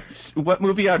 What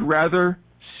movie I'd rather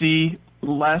see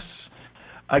less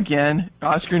again,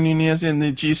 Oscar Nunez in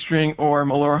the G-string or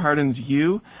Melora Hardin's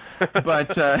You? But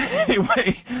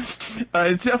anyway,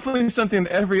 it's definitely something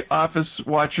that every Office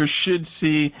watcher should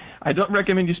see. I don't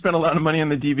recommend you spend a lot of money on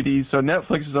the DVD, so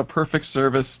Netflix is a perfect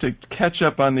service to catch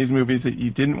up on these movies that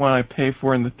you didn't want to pay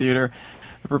for in the theater.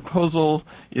 The Proposal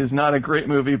is not a great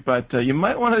movie, but you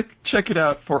might want to check it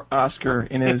out for Oscar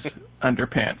in his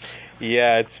underpants.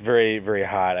 Yeah, it's very, very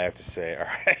hot, I have to say. All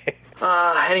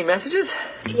right. Any messages?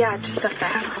 Yeah, just a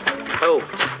fax. Oh,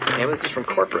 damn, this is from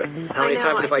corporate. How many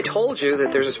times have I told you that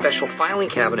there's a special filing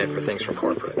cabinet for things from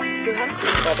corporate?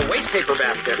 Oh, the waste paper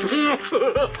basket. Did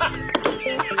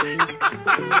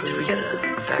we get a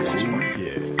fax this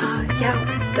morning? Yeah,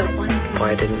 the one.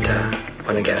 Why didn't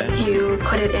I get it? You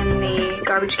put it in the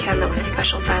garbage can that was a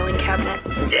special filing cabinet.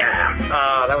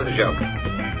 Yeah, that was a joke.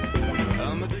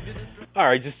 All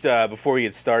right, just before we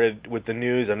get started with the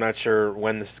news, I'm not sure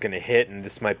when this is going to hit, and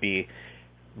this might be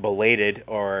belated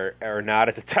or not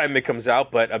at the time it comes out,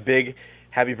 but a big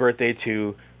happy birthday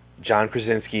to John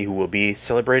Krasinski, who will be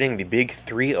celebrating the big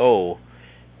 3-0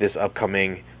 this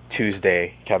upcoming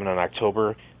Tuesday, Kevin, on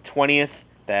October 20th.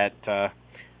 That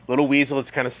little weasel, it's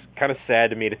kind of sad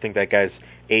to me to think that guy's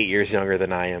 8 years younger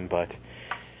than I am, but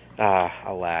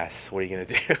alas, what are you going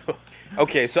to do?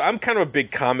 Okay, so I'm kind of a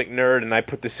big comic nerd, and I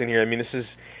put this in here. I mean, this is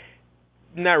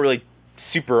not really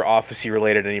super Office-y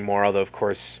related anymore, although, of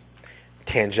course,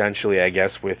 tangentially, I guess,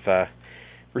 with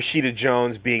Rashida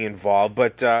Jones being involved.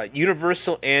 But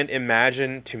Universal and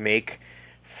Imagine to make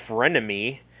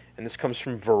Frenemy, and this comes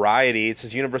from Variety. It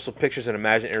says Universal Pictures and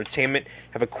Imagine Entertainment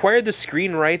have acquired the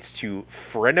screen rights to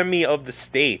Frenemy of the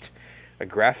State, a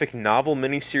graphic novel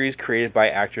miniseries created by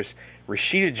actress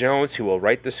Rashida Jones, who will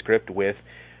write the script with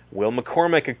Will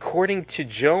McCormick. According to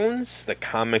Jones, the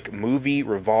comic movie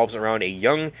revolves around a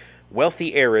young,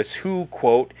 wealthy heiress who,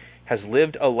 quote, has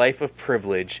lived a life of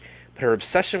privilege, but her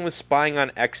obsession with spying on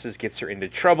exes gets her into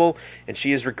trouble, and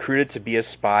she is recruited to be a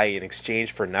spy in exchange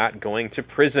for not going to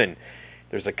prison.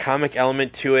 There's a comic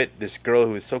element to it. This girl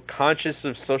who is so conscious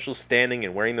of social standing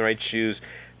and wearing the right shoes,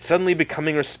 suddenly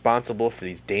becoming responsible for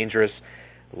these dangerous,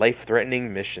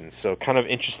 life-threatening missions. So kind of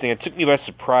interesting. It took me by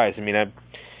surprise. I mean, I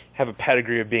have a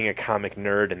pedigree of being a comic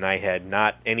nerd, and I had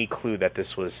not any clue that this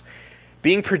was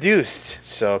being produced.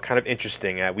 So kind of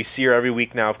interesting. We see her every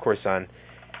week now, of course, on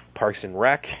Parks and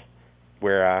Rec,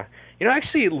 where I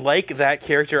actually like that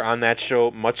character on that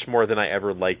show much more than I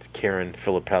ever liked Karen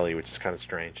Filippelli, which is kind of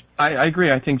strange. I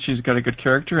agree. I think she's got a good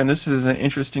character, and this is an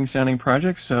interesting sounding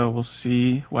project, so we'll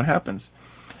see what happens.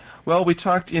 Well, we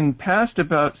talked in past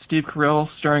about Steve Carell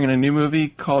starring in a new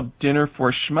movie called Dinner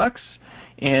for Schmucks,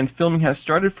 and filming has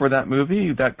started for that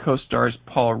movie. That co-stars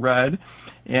Paul Rudd,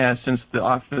 since The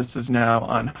Office is now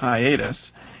on hiatus.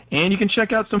 And you can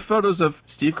check out some photos of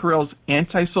Steve Carell's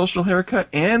antisocial haircut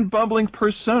and bumbling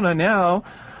persona now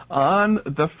on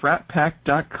the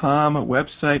fratpack.com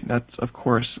website. That's, of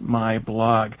course, my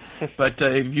blog. But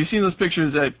if you've seen those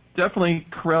pictures, definitely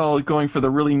Carell going for the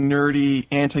really nerdy,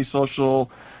 antisocial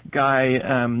guy.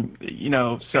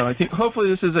 So I think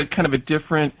hopefully this is a kind of a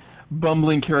different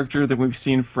bumbling character than we've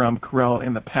seen from Carell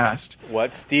in the past. What,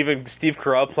 Steve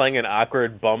Carell playing an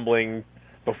awkward, bumbling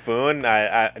buffoon?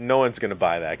 No one's going to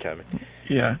buy that, Kevin.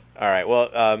 Yeah. All right. Well,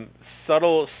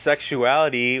 subtle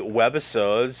sexuality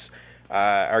webisodes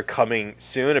are coming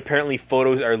soon. Apparently,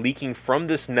 photos are leaking from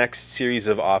this next series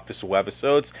of Office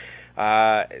webisodes.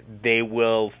 They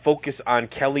will focus on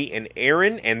Kelly and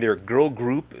Aaron and their girl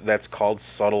group that's called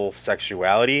Subtle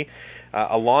Sexuality.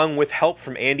 Along with help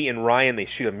from Andy and Ryan, they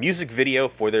shoot a music video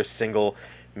for their single,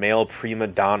 Male Prima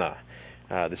Donna.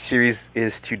 The series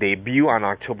is to debut on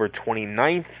October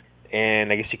 29th,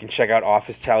 and I guess you can check out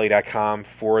OfficeTally.com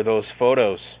for those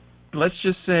photos. Let's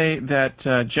just say that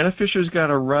Jenna Fisher's got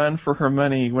a run for her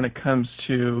money when it comes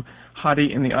to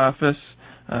Hottie in the Office.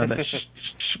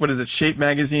 What is it? Shape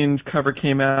magazine cover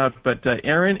came out, but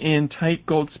Aaron in tight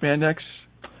gold spandex,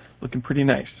 looking pretty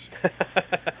nice.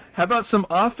 How about some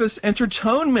Office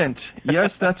entertainment?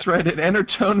 Yes, that's right. At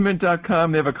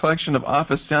entertainment.com, they have a collection of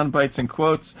Office sound bites and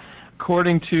quotes.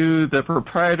 According to the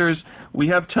proprietors, we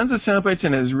have tons of sound bites,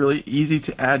 and it is really easy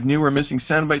to add new or missing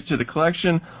sound bites to the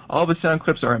collection. All the sound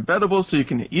clips are embeddable, so you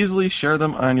can easily share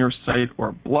them on your site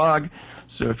or blog.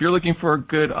 So if you're looking for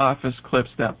good Office clips,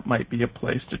 that might be a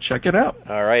place to check it out.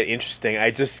 All right, interesting.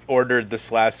 I just ordered this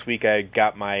last week. I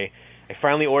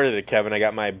finally ordered it, Kevin. I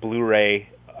got my Blu-ray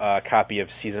copy of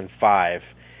Season 5,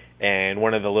 and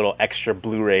one of the little extra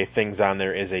Blu-ray things on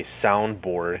there is a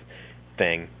soundboard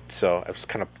thing. So I was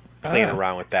kind of playing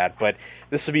around with that, but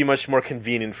this will be much more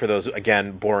convenient for those,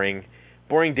 again, boring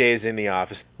days in the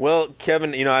office. Well,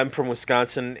 Kevin, I'm from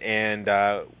Wisconsin, and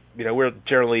we're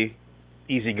generally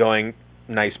easygoing,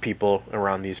 nice people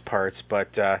around these parts, but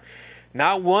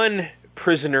not one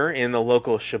prisoner in the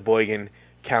local Sheboygan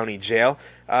County Jail.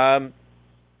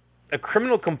 A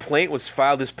criminal complaint was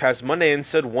filed this past Monday and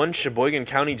said one Sheboygan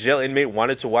County Jail inmate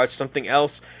wanted to watch something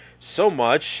else so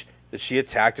much that she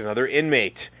attacked another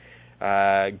inmate.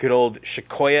 Good old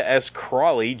Shakoya S.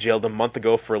 Crawley, jailed a month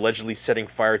ago for allegedly setting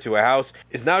fire to a house,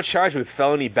 is now charged with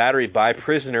felony battery by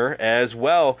prisoner as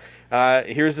well.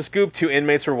 Here's the scoop. 2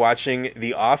 inmates were watching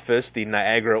The Office, the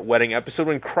Niagara wedding episode,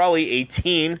 when Crawley,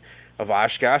 18, of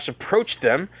Oshkosh, approached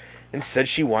them and said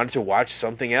she wanted to watch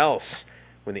something else.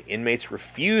 When the inmates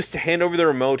refused to hand over the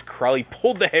remote, Crawley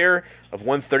pulled the hair of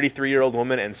one 33-year-old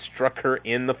woman and struck her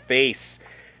in the face.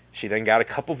 She then got a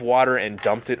cup of water and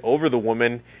dumped it over the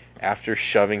woman after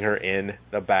shoving her in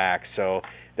the back. So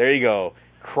there you go.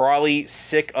 Crawley,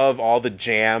 sick of all the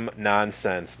jam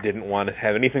nonsense, didn't want to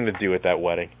have anything to do with that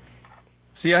wedding.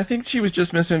 See, I think she was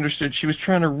just misunderstood. She was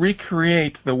trying to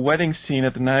recreate the wedding scene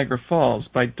at the Niagara Falls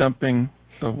by dumping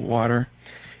the water.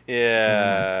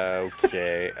 Yeah,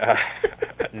 okay.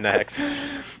 Next.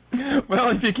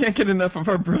 Well, if you can't get enough of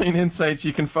our brilliant insights,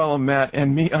 you can follow Matt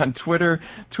and me on Twitter,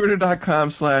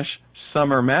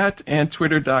 twitter.com/SummerMatt and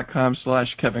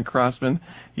twitter.com/Kevin Crossman.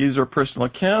 These are personal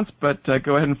accounts, but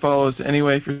go ahead and follow us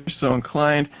anyway if you're so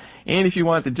inclined. And if you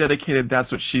want the dedicated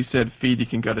That's What She Said feed, you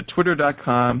can go to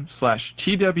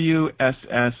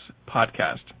twitter.com/TWSS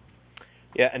podcast.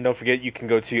 Yeah, and don't forget you can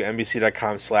go to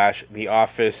NBC.com/The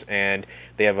Office, and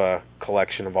they have a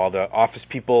collection of all the Office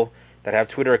people that have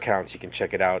Twitter accounts. You can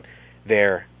check it out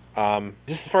there.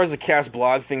 Just as far as the cast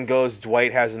blog thing goes,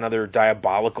 Dwight has another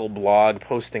diabolical blog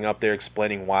posting up there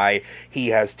explaining why he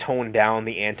has toned down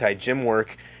the anti-gym work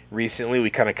recently.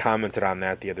 We kind of commented on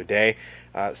that the other day,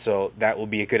 so that will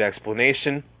be a good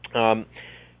explanation. The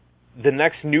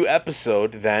next new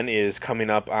episode, then, is coming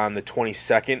up on the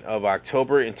 22nd of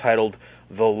October, entitled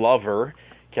The Lover.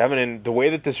 Kevin, and the way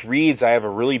that this reads, I have a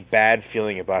really bad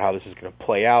feeling about how this is going to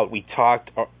play out. We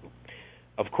talked,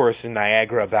 of course, in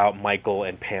Niagara about Michael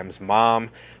and Pam's mom.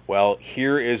 Well,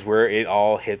 here is where it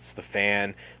all hits the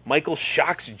fan. Michael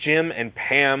shocks Jim and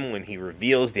Pam when he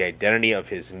reveals the identity of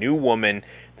his new woman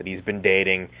that he's been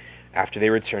dating after they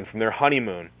return from their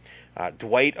honeymoon.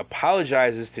 Dwight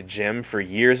apologizes to Jim for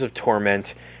years of torment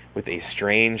with a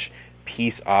strange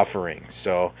peace offering.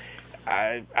 So,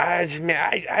 I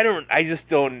just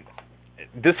don't.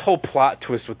 This whole plot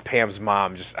twist with Pam's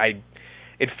mom,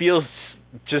 it feels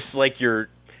just like you're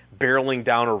barreling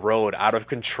down a road out of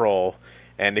control,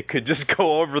 and it could just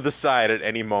go over the side at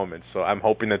any moment. So I'm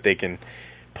hoping that they can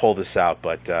pull this out,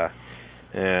 but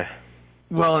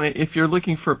Well, and if you're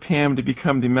looking for Pam to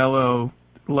become the mellow,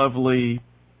 lovely,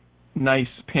 nice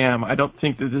Pam, I don't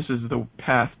think that this is the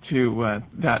path to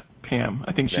that Pam.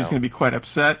 I think she's going to be quite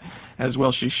upset, as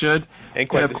well she should. And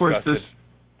quite disgusted.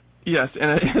 Yes,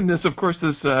 and this, of course,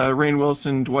 this Rainn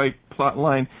Wilson, Dwight plot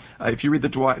line, if you read the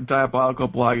Diabolical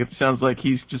blog, it sounds like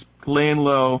he's just laying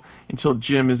low until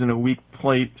Jim is in a weak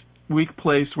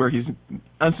place where he's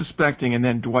unsuspecting, and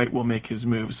then Dwight will make his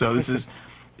move. So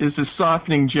this is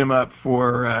softening Jim up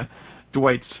for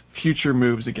Dwight's future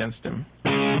moves against him.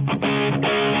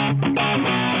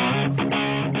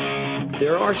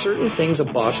 There are certain things a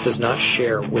boss does not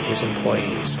share with his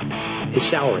employees. His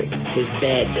salary, his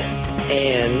bed,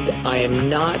 and I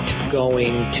am not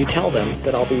going to tell them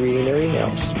that I'll be reading their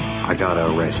emails. I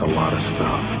gotta erase a lot of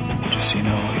stuff. Just so you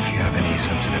know, if you have any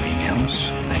sensitive emails,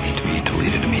 they need to be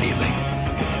deleted immediately.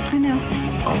 I know.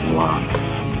 A lot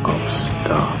of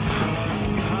stuff.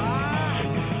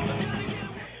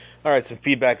 All right, some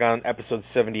feedback on episode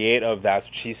 78 of That's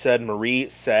What She Said.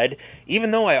 Marie said, even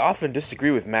though I often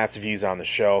disagree with Matt's views on the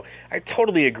show, I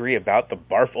totally agree about the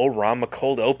Barf-O-Rama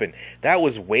cold open. That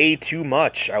was way too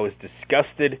much. I was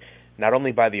disgusted not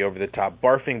only by the over-the-top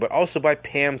barfing, but also by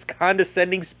Pam's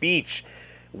condescending speech.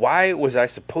 Why was I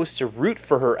supposed to root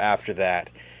for her after that?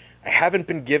 I haven't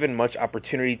been given much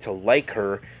opportunity to like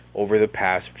her over the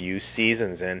past few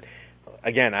seasons, and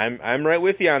again, I'm right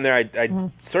with you on there. I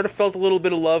sort of felt a little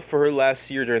bit of love for her last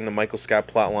year during the Michael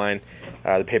Scott plotline,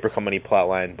 the paper company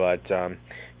plotline, but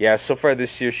yeah, so far this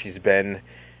year she's been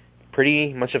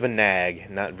pretty much of a nag,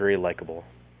 not very likable.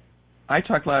 I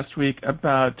talked last week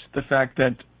about the fact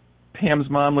that Pam's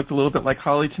mom looked a little bit like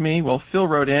Holly to me. Well, Phil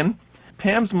wrote in,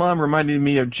 Pam's mom reminded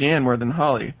me of Jan more than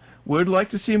Holly. Would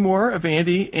like to see more of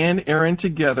Andy and Aaron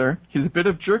together. He's a bit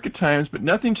of jerk at times, but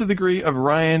nothing to the degree of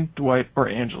Ryan, Dwight, or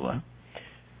Angela.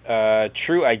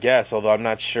 True, I guess, although I'm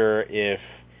not sure if...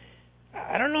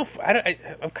 I don't know if...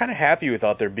 I'm kind of happy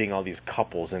without there being all these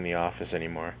couples in the office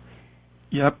anymore.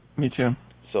 Yep, me too.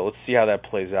 So let's see how that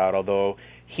plays out, although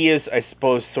he is, I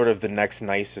suppose, sort of the next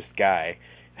nicest guy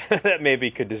that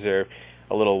maybe could deserve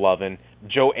a little loving.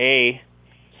 Joe A.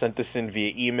 sent this in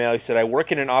via email. He said, I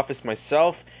work in an office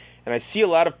myself, and I see a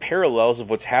lot of parallels of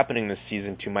what's happening this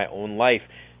season to my own life.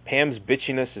 Pam's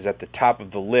bitchiness is at the top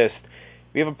of the list.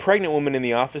 We have a pregnant woman in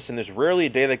the office, and there's rarely a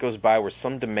day that goes by where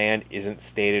some demand isn't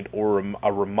stated or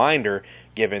a reminder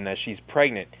given that she's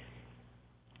pregnant.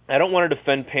 I don't want to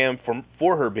defend Pam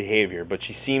for her behavior, but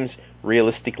she seems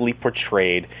realistically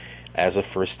portrayed as a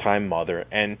first-time mother.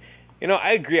 And, you know,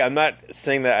 I agree. I'm not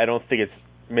saying that I don't think it's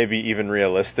maybe even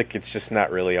realistic. It's just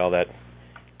not really all that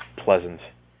pleasant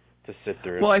to sit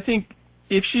through. Well, I think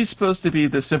if she's supposed to be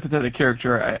the sympathetic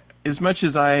character, as much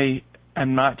as I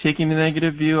am not taking the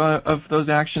negative view of those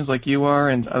actions like you are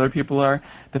and other people are,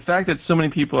 the fact that so many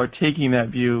people are taking that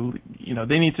view, you know,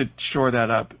 they need to shore that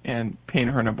up and paint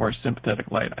her in a more sympathetic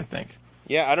light, I think.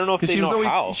 Yeah, I don't know if they know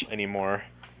how anymore.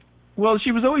 Well,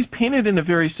 she was always painted in a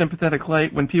very sympathetic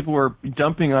light when people were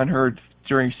dumping on her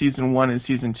during season 1 and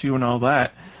season 2 and all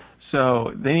that.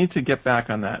 So they need to get back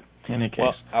on that in any case.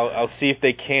 Well, I'll see if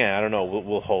they can. I don't know.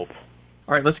 We'll hope.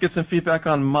 All right, let's get some feedback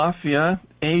on Mafia.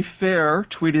 A Fair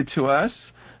tweeted to us,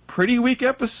 pretty weak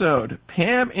episode.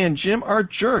 Pam and Jim are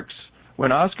jerks.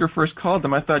 When Oscar first called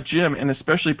them, I thought Jim and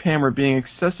especially Pam were being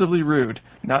excessively rude.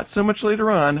 Not so much later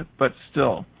on, but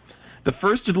still. The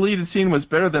first deleted scene was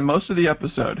better than most of the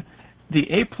episode. The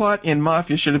A-plot in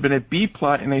Mafia should have been a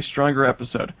B-plot in a stronger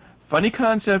episode. Funny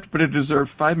concept, but it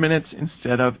deserved 5 minutes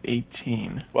instead of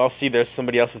 18. Well, see, there's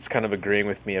somebody else that's kind of agreeing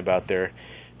with me about their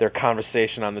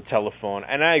conversation on the telephone,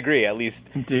 and I agree. At least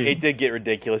Indeed. It did get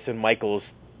ridiculous, and Michael's,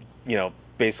 you know,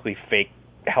 basically fake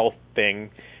health thing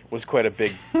was quite a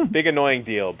big annoying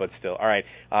deal, but still. All right,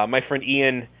 my friend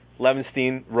Ian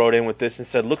Levenstein wrote in with this and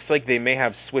said, looks like they may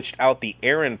have switched out the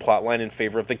Aaron plotline in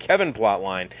favor of the Kevin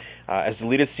plotline, as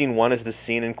deleted scene 1 is the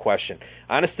scene in question.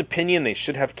 Honest opinion, they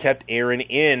should have kept Aaron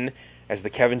in, as the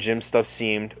Kevin Jim stuff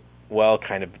seemed, well,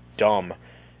 kind of dumb.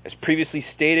 As previously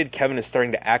stated, Kevin is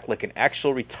starting to act like an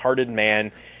actual retarded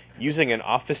man, using an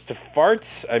office to farts.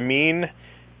 I mean,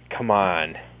 come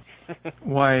on.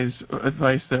 Wise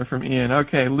advice there from Ian.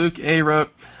 Okay, Luke A. wrote,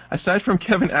 aside from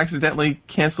Kevin accidentally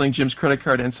canceling Jim's credit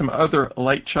card and some other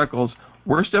light chuckles,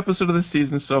 worst episode of the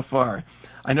season so far.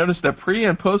 I noticed that pre-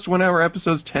 and post-1-hour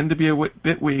episodes tend to be a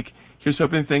bit weak. Here's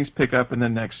hoping things pick up in the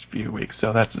next few weeks.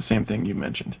 So that's the same thing you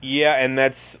mentioned. Yeah, and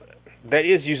that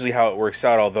is usually how it works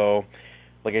out, although,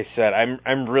 like I said,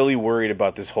 I'm really worried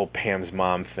about this whole Pam's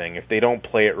mom thing. If they don't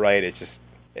play it right,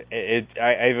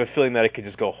 I have a feeling that it could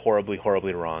just go horribly,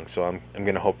 horribly wrong. So I'm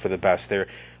going to hope for the best there.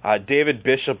 David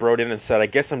Bishop wrote in and said, I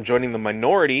guess I'm joining the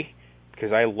minority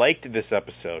because I liked this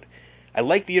episode. I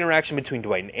liked the interaction between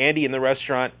Dwight and Andy in the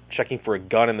restaurant. Checking for a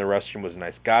gun in the restroom was a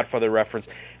nice Godfather reference.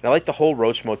 And I liked the whole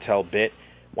Roach Motel bit.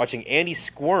 Watching Andy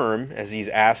squirm as he's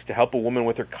asked to help a woman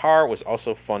with her car was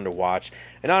also fun to watch.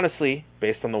 And honestly,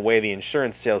 based on the way the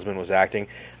insurance salesman was acting,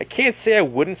 I can't say I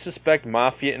wouldn't suspect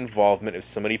Mafia involvement if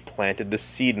somebody planted the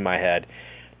seed in my head.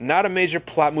 Not a major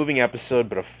plot-moving episode,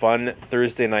 but a fun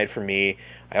Thursday night for me.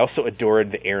 I also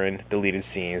adored the Aaron deleted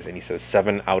scenes, and he says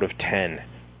 7 out of 10.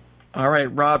 All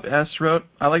right, Rob S. wrote,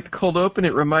 I like the cold open.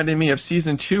 It reminded me of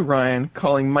Season 2, Ryan,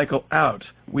 calling Michael out.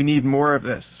 We need more of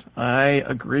this. I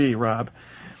agree, Rob.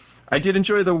 I did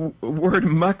enjoy the word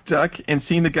muck duck, and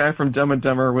seeing the guy from Dumb and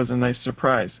Dumber was a nice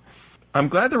surprise. I'm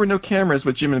glad there were no cameras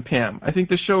with Jim and Pam. I think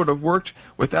the show would have worked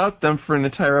without them for an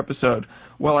entire episode.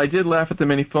 While I did laugh at the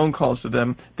many phone calls to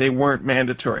them, they weren't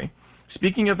mandatory.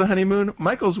 Speaking of the honeymoon,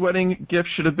 Michael's wedding gift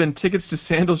should have been tickets to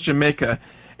Sandals, Jamaica.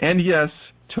 And yes,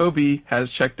 Toby has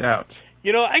checked out.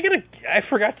 You know, I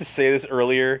forgot to say this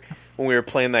earlier when we were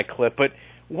playing that clip, but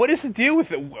what is the deal with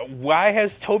it? Why has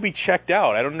Toby checked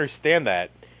out? I don't understand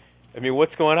that. I mean,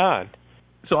 what's going on?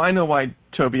 So I know why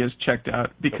Toby has checked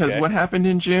out, because what happened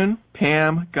in June?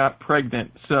 Pam got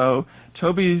pregnant. So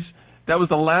that was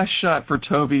the last shot for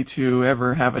Toby to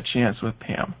ever have a chance with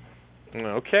Pam.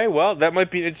 Okay, well, that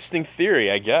might be an interesting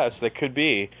theory, I guess. That could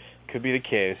be the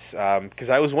case. Because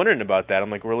I was wondering about that. I'm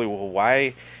like, really, well, why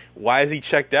is he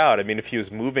checked out? I mean, if he was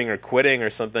moving or quitting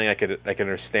or something, I could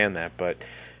understand that. But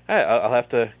I'll have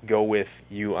to go with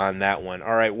you on that one.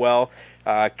 All right, well,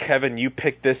 Kevin, you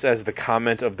picked this as the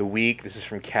comment of the week. This is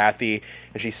from Kathy,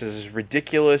 and she says, as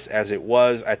ridiculous as it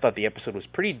was, I thought the episode was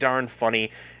pretty darn funny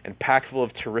and packed full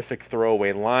of terrific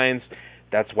throwaway lines.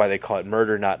 That's why they call it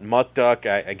murder, not muck duck.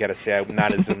 I got to say, I'm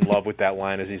not as in love with that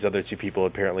line as these other two people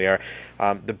apparently are.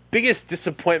 The biggest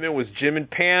disappointment was Jim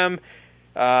and Pam.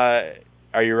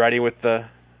 Are you ready with the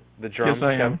drums? Yes,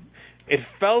 I am. It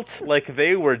felt like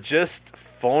they were just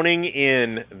phoning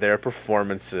in their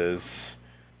performances.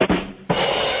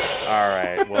 All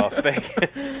right. Well, thank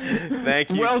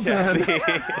you, well Kathy. done.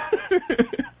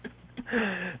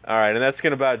 All right, and that's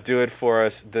going to about do it for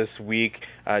us this week.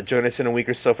 Join us in a week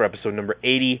or so for episode number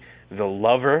 80, The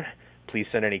Lover. Please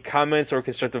send any comments or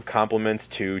constructive compliments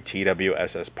to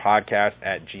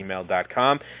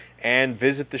twsspodcast@gmail.com and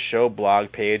visit the show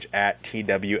blog page at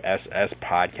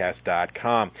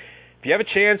twsspodcast.com. If you have a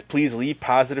chance, please leave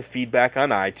positive feedback on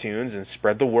iTunes and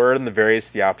spread the word on the various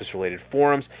The Office-related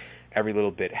forums. Every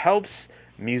little bit helps.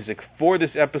 Music for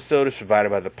this episode is provided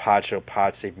by the Podshow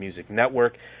Podsafe Music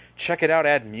Network. Check it out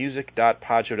at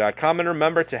music.podshow.com, and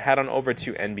remember to head on over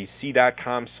to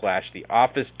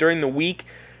nbc.com/theoffice during the week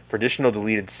for additional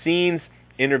deleted scenes,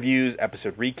 interviews,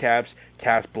 episode recaps,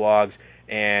 cast blogs,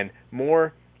 and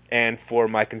more. And for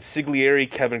my consigliere,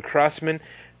 Kevin Crossman,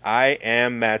 I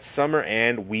am Matt Summer,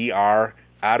 and we are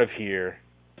out of here.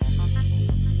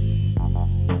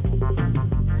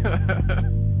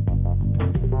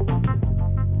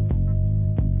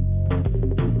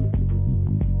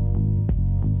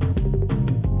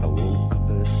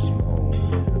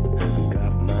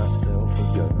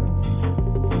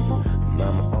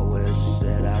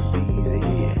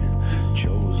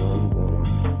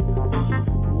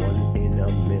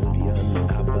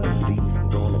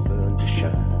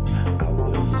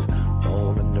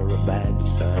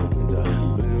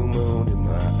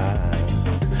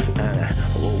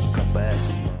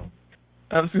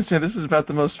 I was going to say, this is about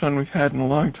the most fun we've had in a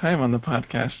long time on the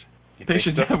podcast. They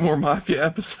should have more Mafia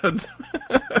episodes.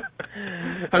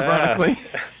 Ironically.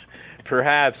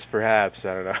 Perhaps, I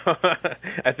don't know.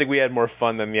 I think we had more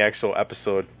fun than the actual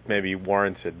episode maybe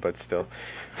warranted, but still.